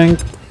 flashbang.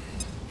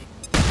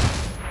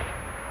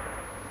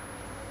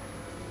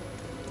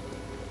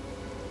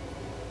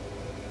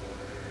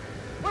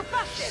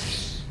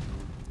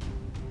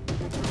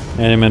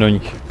 Jedeme do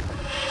nich.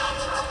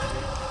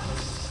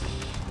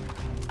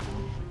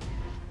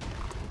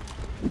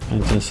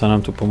 Ten sa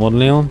nám tu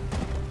pomodlil.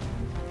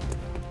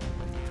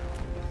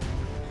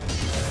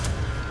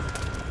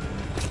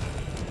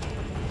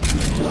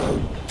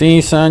 Ty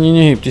sa ani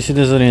nehyb, ty si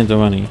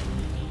dezorientovaný.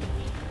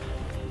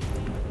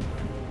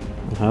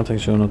 Aha,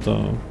 takže ono to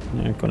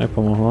nejako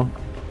nepomohlo.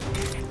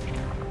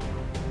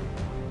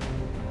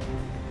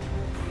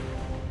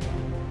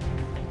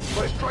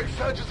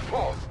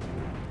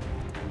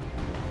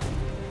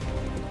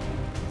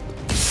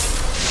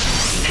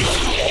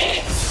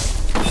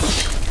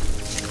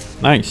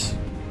 Nice.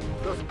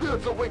 The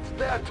spirits await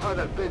their turn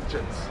at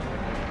vengeance.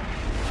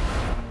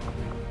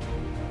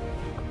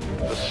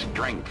 The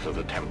strength of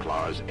the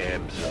Templars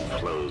ebbs and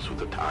flows with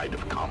the tide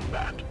of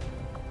combat.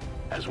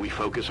 As we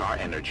focus our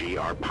energy,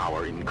 our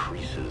power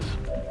increases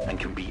and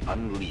can be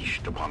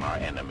unleashed upon our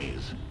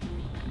enemies.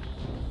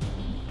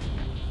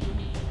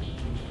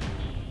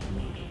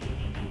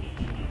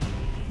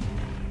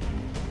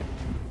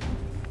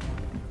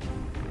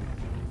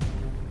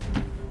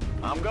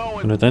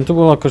 Ale tento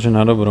bol akože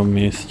na dobrom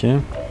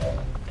mieste.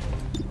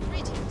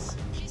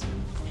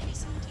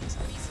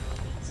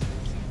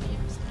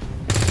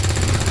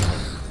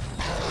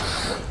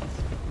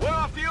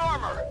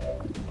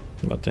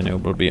 Iba ten je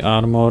blbý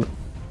armor.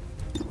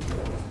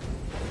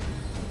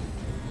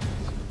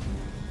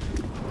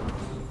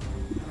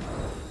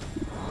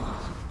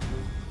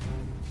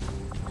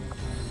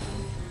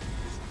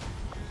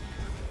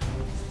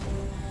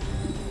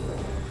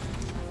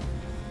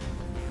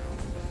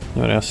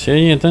 Dobre, asi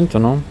jedine tento,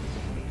 no.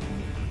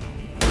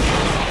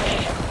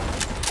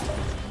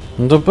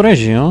 No to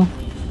prežil.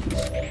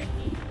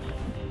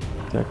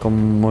 To je ako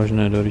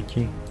možné do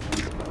ryti.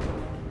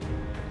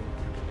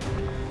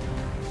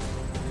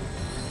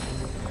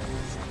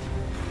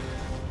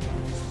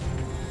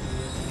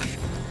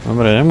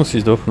 Dobre, nemusí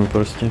zdochnúť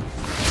proste.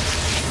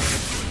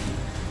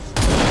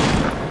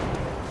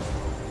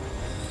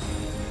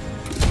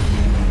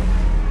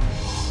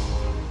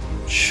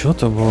 Čo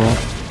to bolo?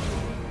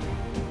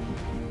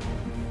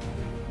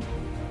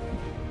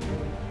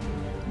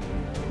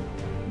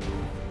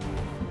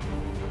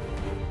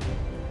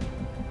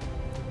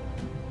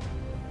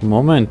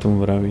 Momentum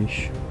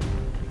vravíš.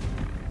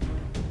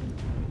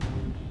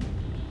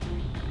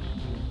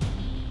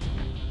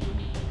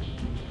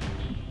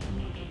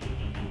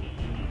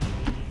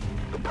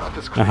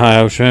 Aha,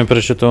 ja už viem,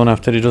 prečo to ona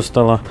vtedy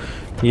dostala.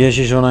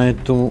 Ježiš, ona je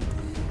tu...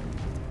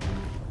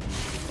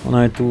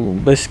 Ona je tu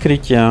bez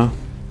krytia.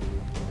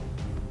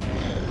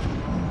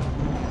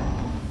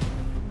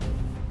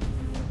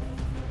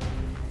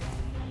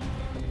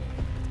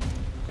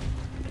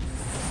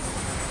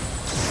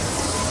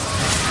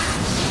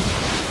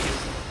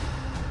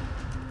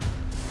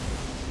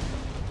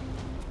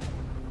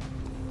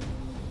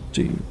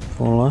 Ty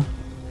vole.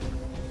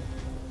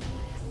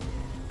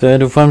 To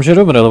je dúfam, že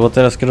dobre, lebo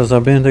teraz keď ho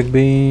zabijem, tak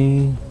by...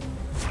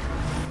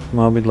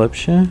 Malo byť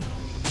lepšie.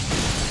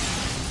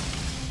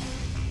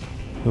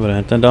 Dobre,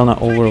 ten dal na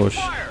overwatch.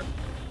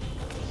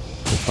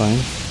 To je fajn.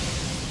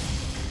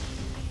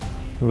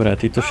 Dobre,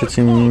 títo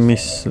všetci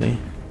myslí.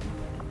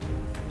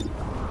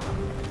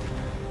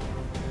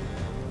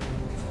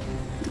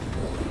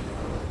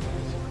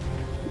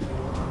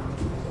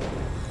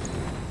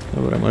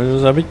 Dobre, môžeš ho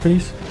zabiť,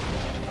 please?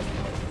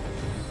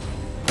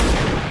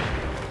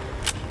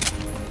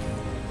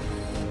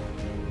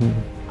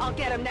 I'll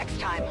get him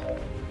next time.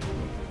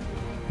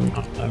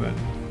 No, neviem.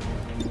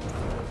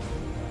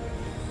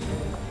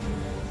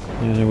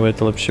 Nebude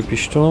to lepšie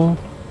pištolou?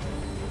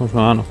 Možno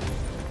áno.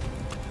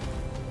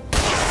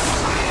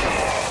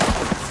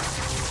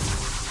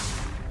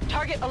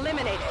 Target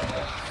eliminated.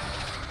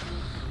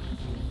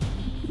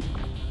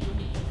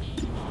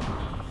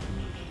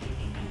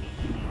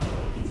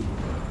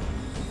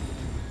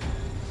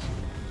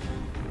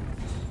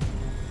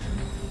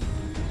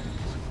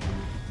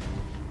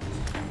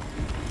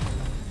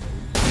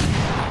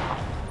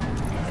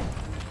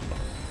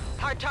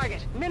 Hard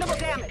target, minimal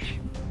damage.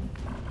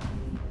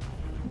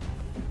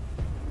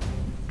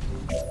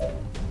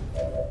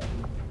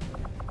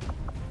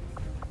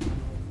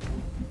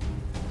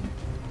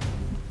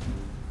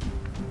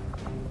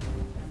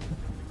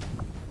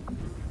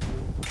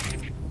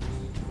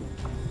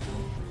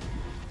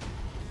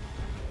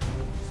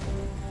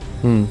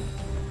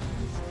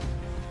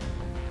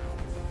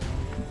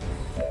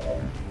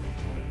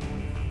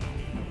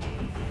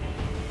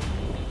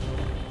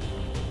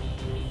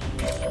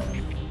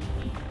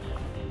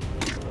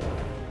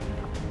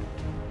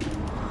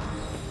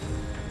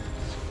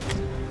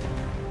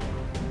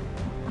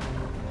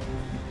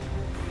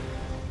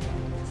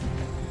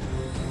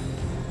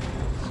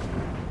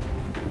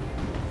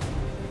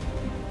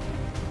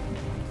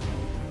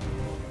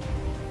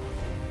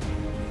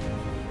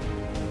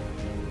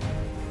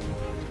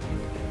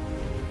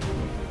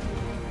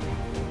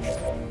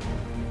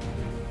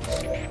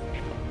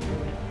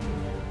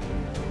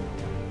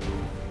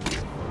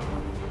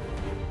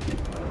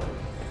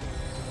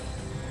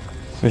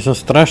 By som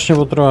strašne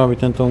potreboval, aby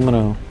tento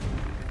umrel.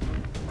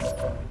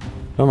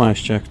 To má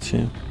ešte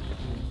akcie.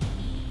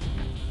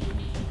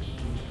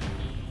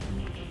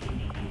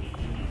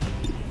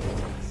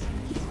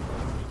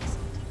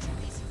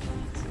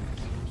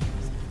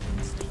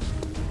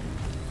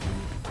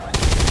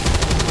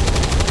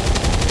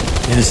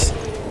 Yes.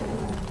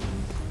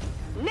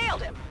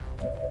 Nailed him.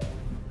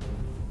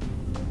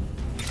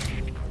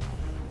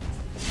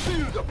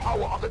 Feel the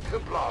power of the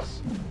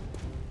Templars.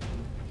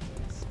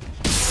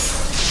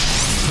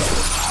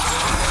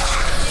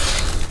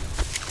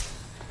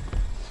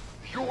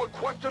 You would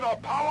question our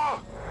power?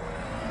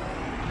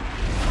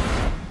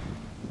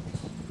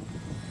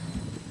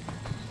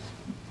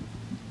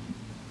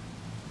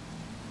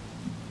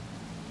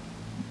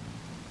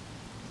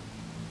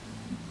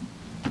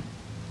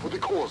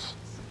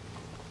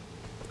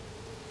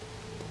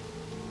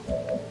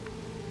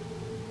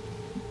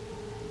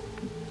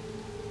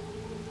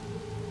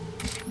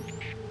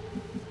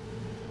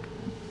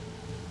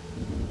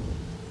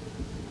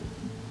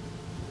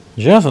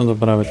 Že ja som to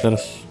práve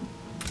teraz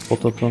po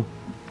toto.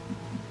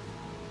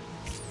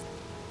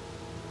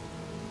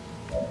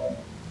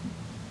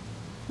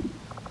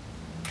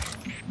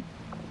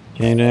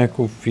 Je niekde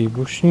nejakú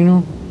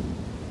výbušninu?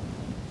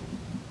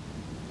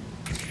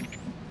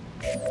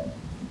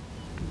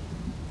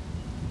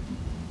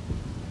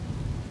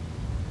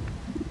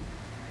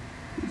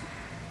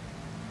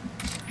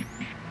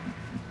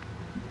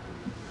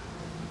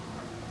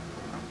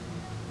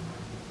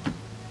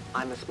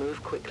 I must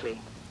move quickly.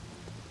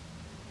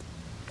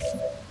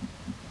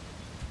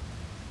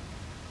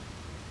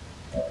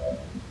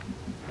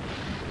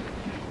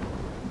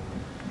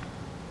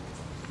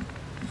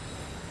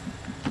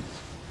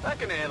 I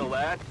can handle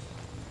that.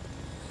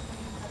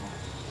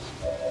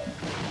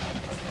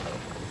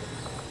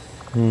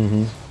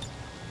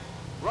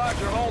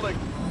 Roger, holding.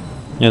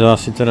 Mne to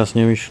asi teraz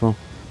nevyšlo.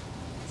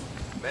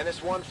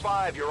 Menace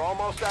 1-5, you're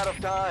almost out of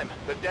time.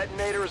 The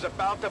detonator is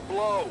about to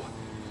blow.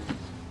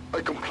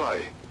 I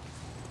comply.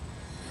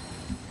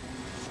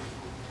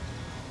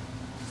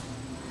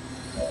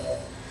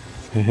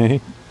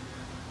 Hej.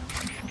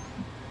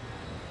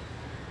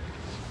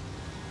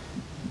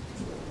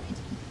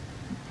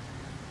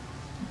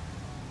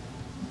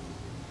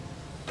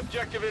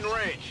 Objective in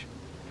range.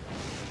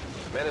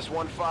 Menace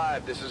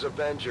 1-5, this is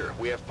Avenger.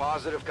 We have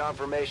positive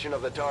confirmation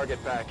of the target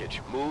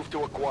package. Move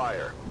to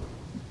acquire.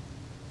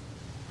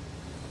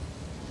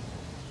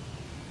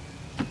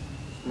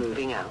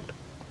 Moving out.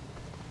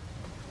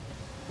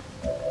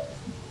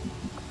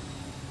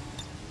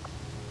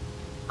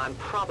 I'm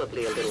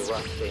probably a little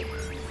rusty.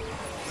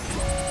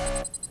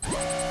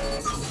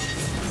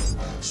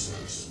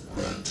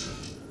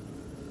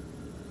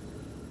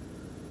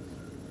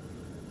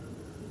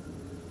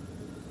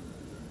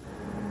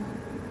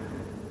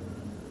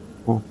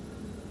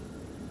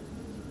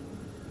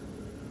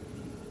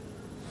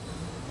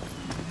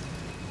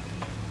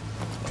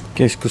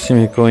 Keď skúsim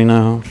niekoho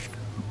iného.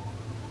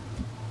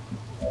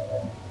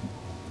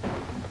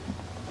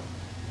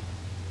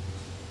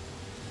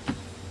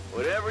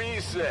 Whatever you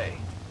say.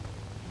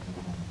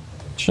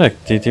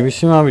 Však, ty by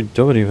si mal byť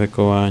dobrý v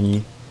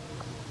hekovaní.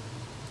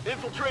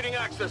 Infiltrating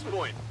access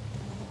point.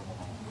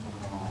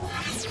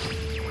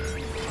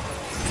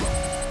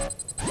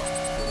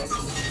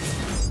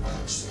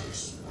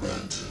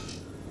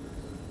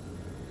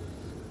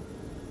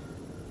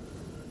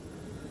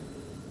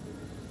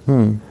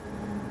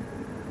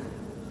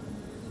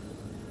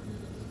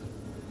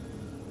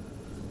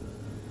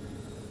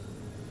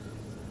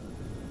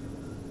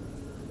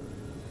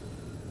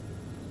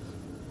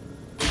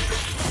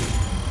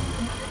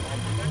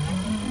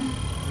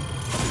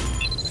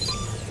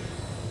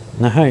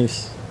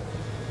 Nice.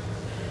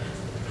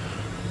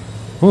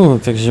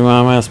 Takže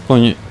máme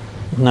aspoň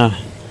na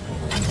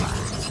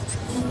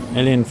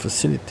Alien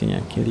Facility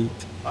nejaký lead.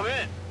 I'm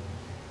in.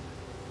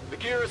 The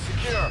gear is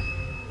secure.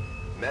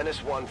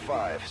 Menace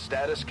 1-5,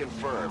 status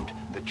confirmed.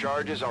 The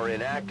charges are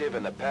inactive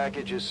and the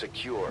package is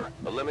secure.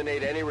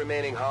 Eliminate any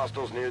remaining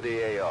hostiles near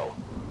the AO.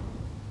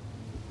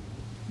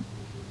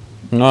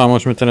 No a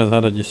môžeme teraz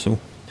hľadať, kde sú.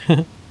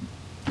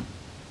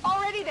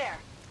 Already there.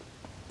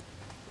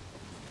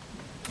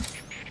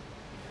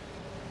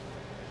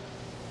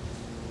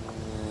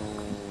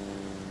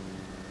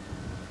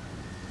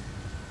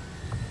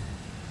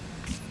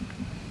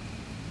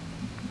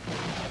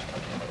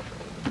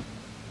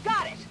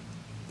 Got it.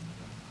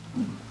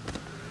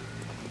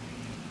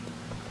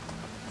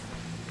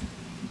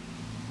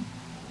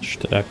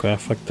 Teda ako ja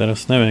fakt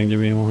teraz neviem, kde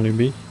by mohli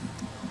byť.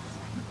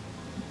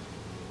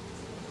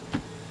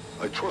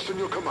 I trust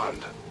in your command.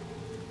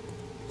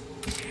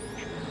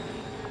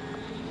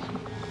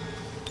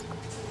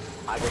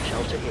 I will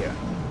shelter here.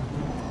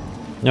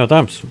 Jo,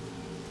 tam sú.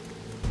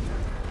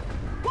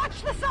 Watch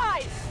the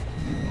sides.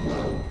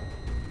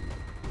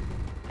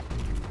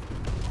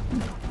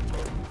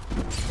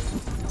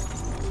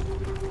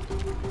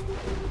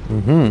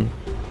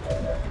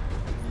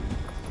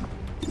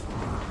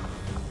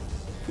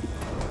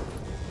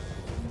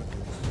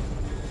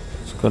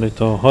 Skôr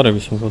toho hore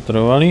by sme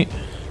potrebovali.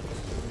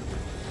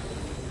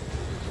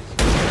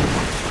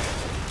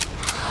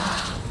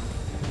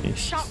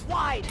 Shot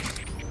wide.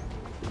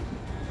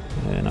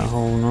 Je na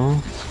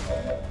hovno.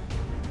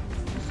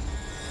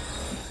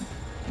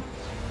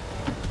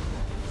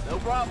 No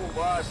problem,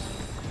 boss.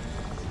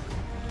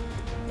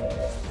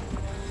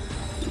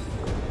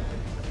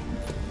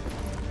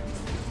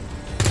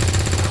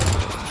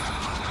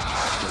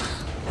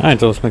 Aj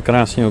toho sme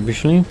krásne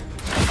obišli.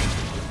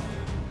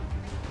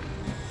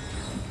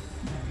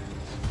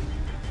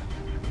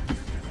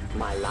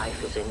 My life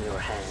is in your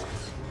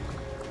hands.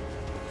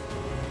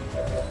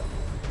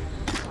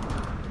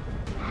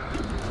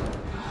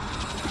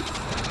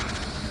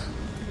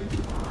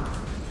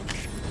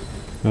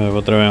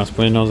 Potrebujem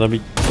aspoň jednou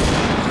zabiť.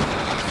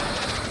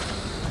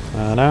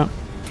 Ára.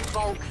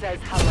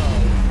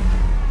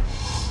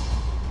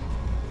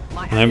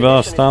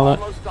 Nebola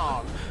stále.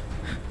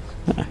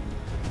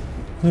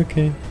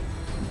 OK.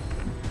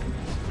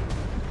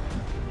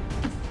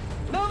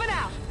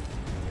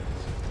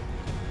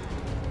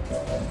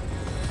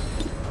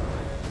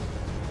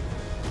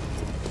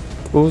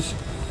 Kus.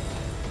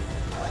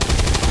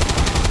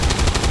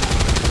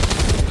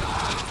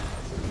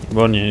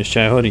 Výborně, ještě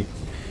je horí.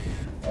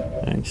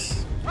 Nice.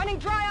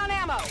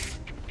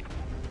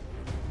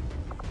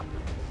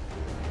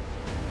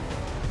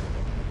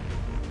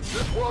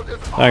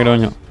 Tak do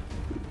něho.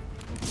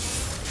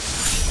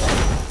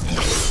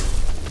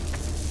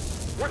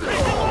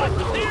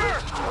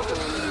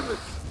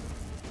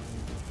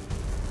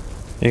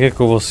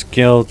 Jakékovo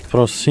skilled,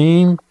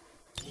 prosím.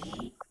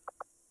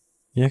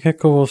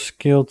 Jakékovo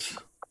skilled.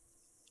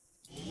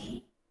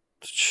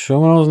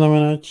 Čo malo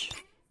znamenať?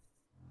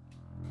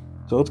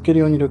 To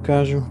odkedy oni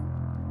dokážu?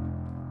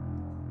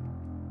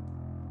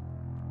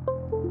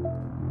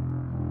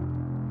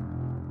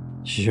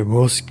 Čiže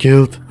bol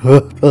skilled.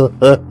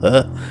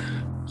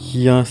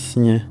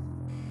 Jasne.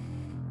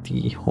 Ty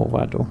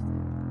hovado.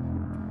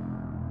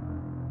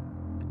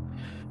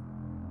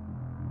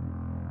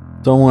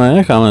 Tomu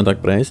necháme tak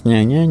prejsť.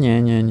 Nie.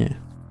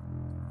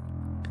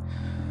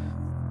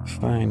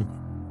 Fajn.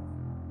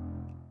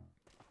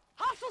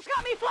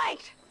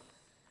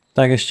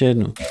 Tak ešte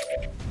jednu.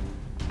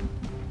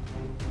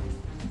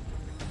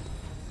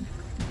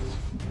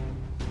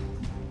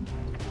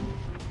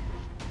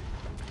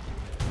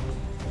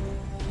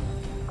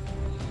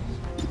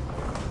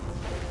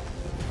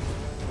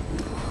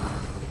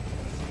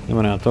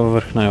 Dobre, a toho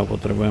vrchného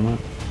potrebujeme.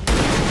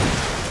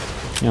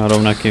 Ja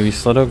rovnaký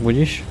výsledok,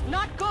 budíš?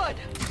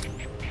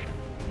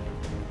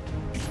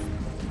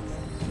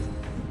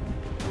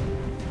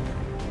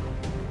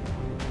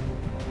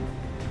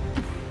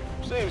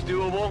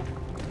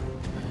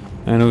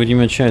 A jen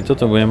uvidíme, či aj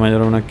toto bude mať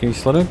rovnaký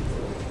výsledok.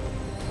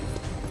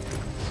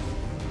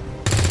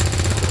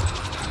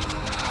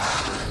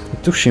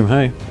 Tuším,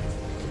 hej.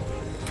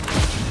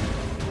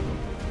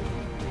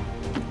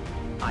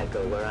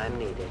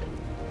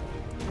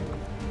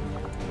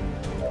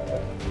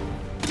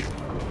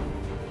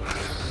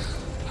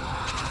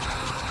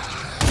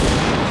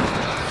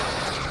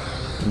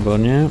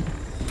 Výborně.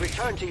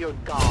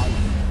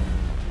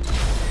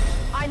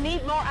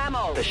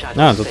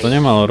 Toto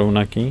nemalo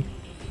rovnaký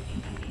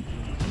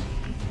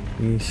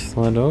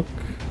výsledok.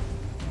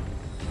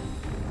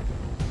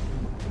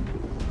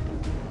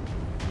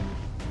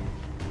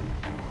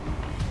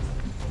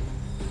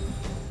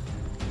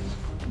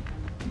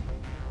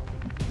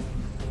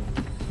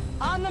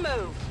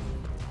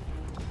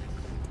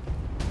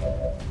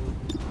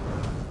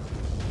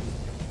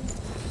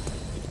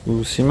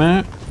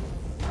 Musíme.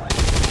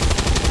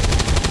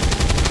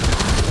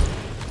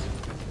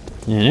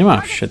 Nie,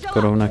 nemá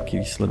všetko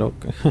rovnaký výsledok.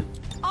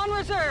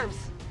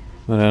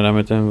 Dobre,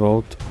 dáme ten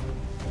volt.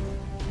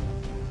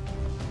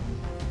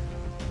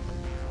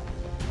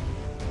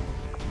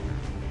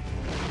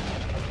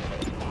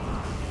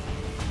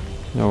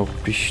 Jo,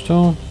 píš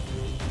to.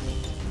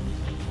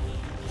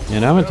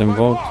 Nedáme ten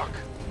volt.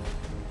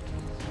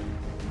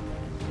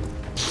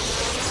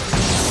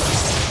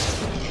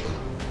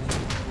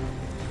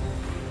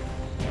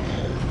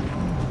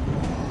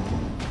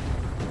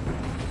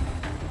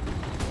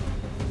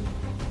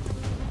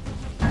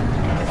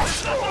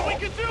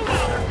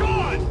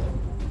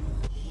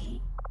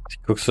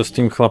 Kokso, s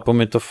tým chlapom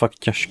je to fakt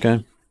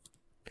ťažké.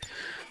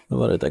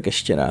 Dobre, tak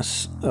ešte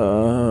raz.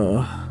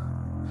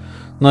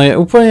 No je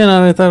úplne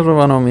na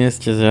retardovanom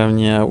mieste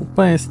zjavne a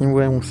úplne s ním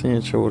budem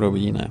musieť niečo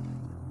urobiť iné.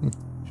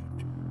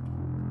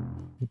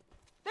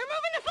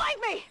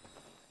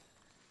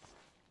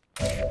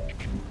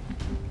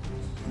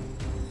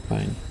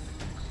 Fajn.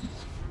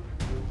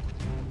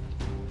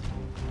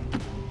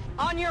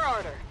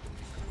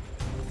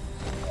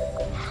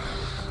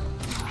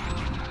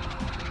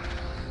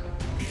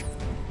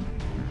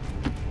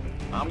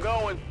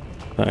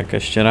 Tak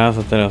ešte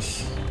raz a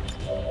teraz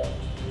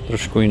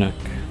trošku inak.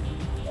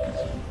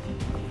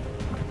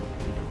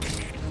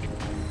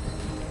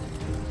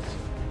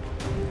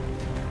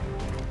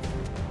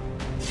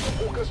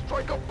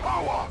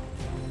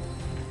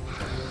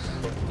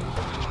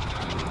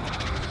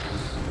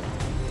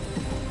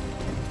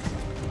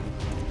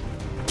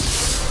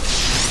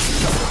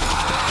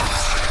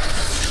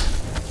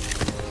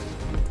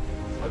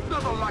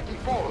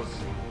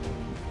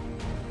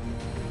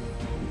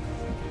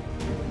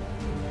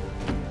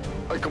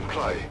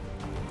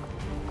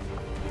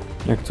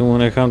 Ja k tomu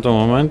nechám to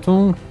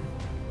momentum.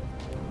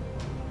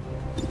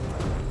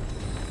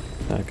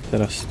 Tak,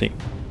 teraz ty.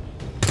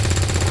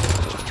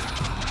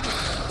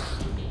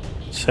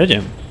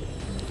 7.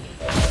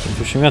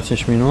 Tuším viac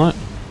než minule.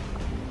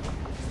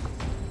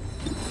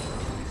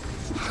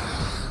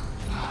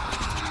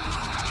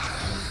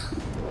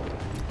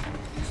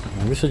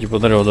 Jak by sa ti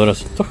podarilo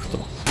doraziť tohto?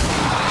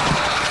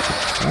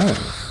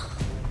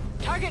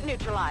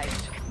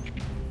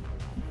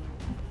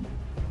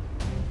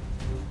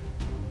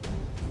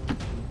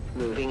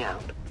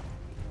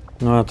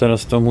 No a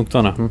teraz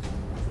tomuto na.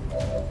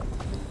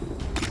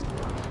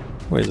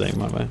 Bude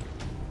zajímavé.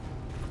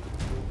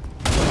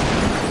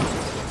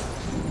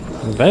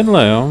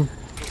 Vedle, jo?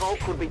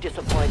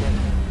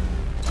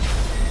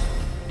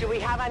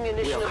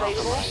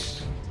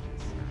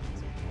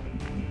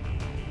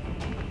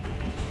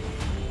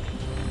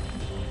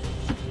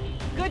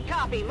 Good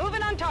copy.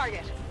 Moving on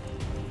target.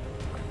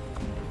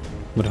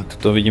 Dobre,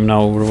 to vidím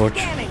na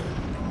Overwatch.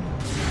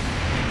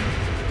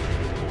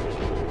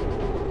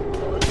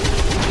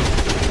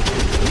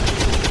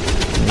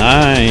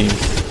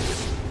 Nice.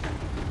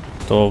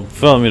 To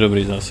veľmi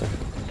dobrý zásah.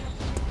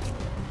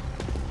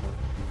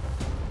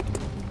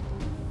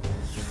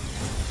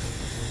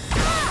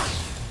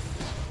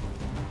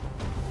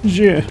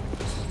 Žije.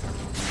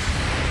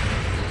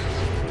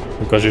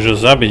 Ukážeš ho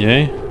zabiť,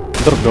 hej?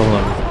 Drb do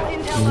hlavy.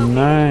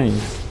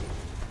 Nice.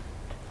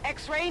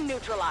 X-ray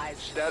neutralized.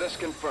 Status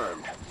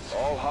confirmed.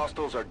 All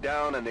hostiles are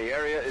down and the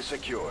area is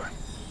secure.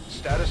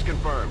 Status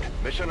confirmed.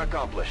 Mission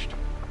accomplished.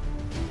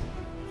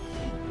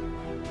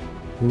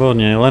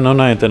 Bodne, len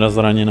ona je teda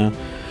zranená.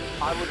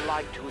 I would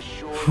like to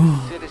assure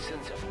the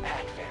citizens of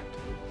Advent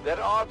that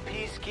our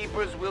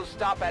peacekeepers will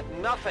stop at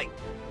nothing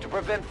to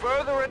prevent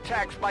further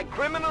attacks by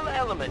criminal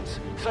elements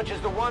such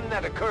as the one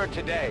that occurred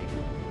today.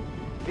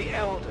 The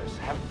elders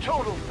have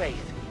total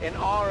faith in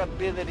our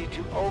ability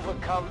to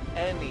overcome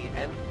any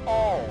and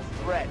all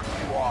threats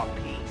to our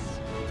peace.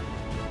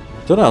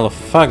 To dalo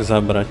fakt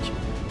zabrať.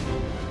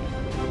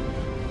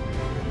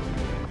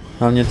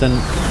 Hlavne ten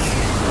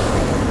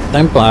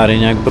Templár je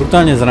nejak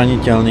brutálne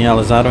zraniteľný,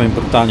 ale zároveň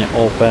brutálne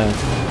OP.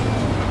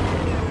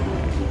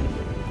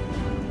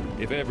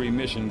 If every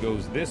mission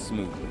goes this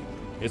smoothly,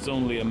 it's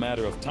only a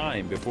matter of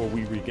time before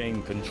we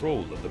regain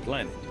control of the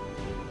planet.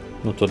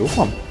 No to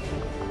dúfam.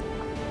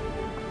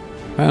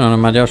 Áno,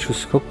 má ďalšiu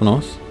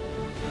schopnosť.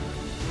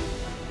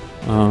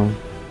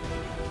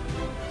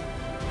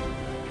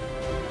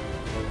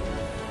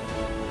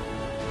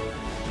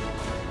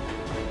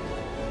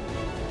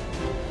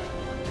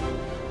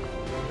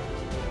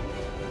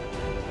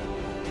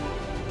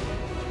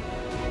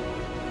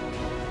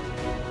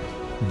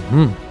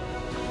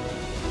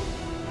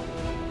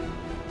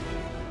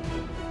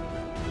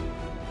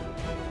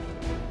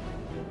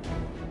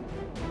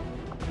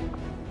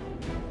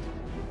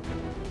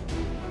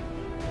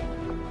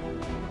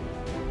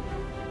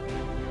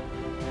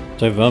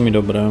 To je veľmi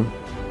dobré.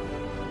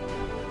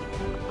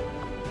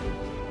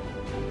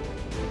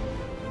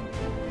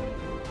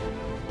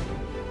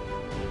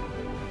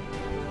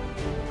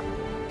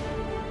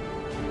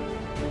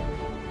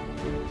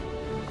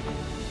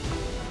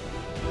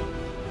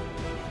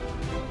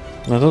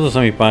 No toto sa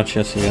mi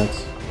páči asi viac.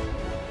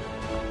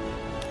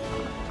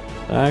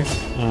 Tak,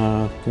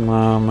 a tu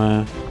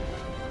máme...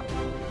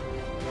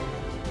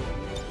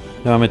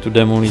 Dáme tu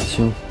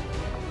demolíciu.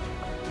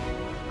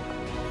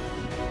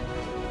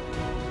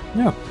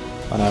 Jo,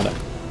 paráda.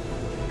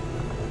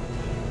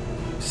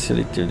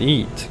 Facility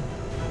lead.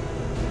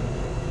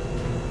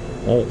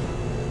 Oh.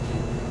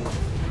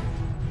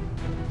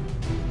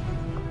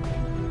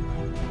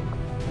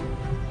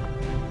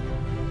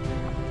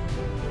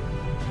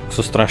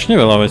 So strašne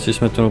veľa vecí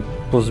sme tu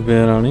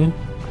pozbierali.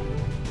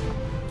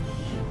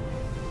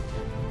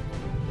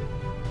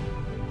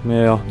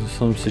 Jo, to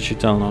som si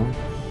čítal, no.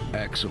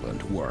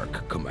 Excellent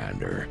work,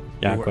 Commander.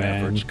 Your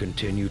efforts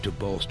continue to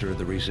bolster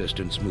the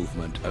resistance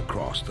movement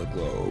across the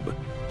globe.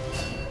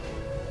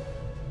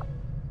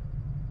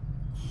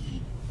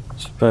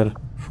 Super.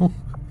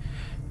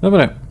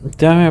 Dobre,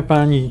 dámy a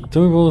páni,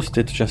 to by bolo z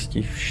tejto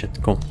časti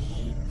všetko.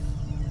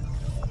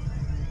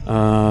 A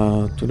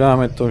tu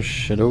dáme to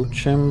Shadow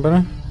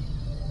Chamber.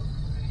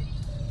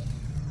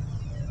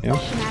 Jo.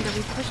 Commander,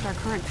 we've pushed our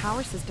current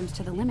power systems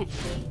to the limit.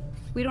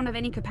 We don't have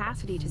any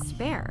capacity to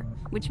spare,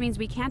 which means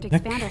we can't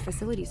expand our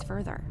facilities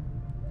further.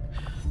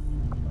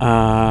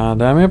 A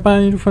dámy a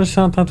páni, dúfam, že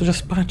sa vám táto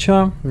časť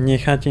páčila.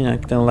 Necháte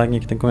nejaký ten like,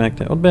 nejaký ten koment,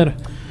 nejaký ten odber.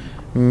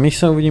 My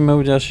sa uvidíme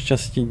u ďalšej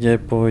časti, kde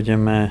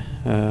pôjdeme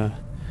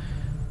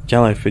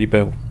ďalej v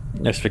príbehu.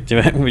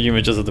 Respektíve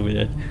uvidíme, čo sa tu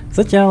bude.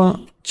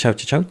 Zatiaľ,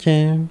 čaute,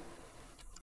 čaute.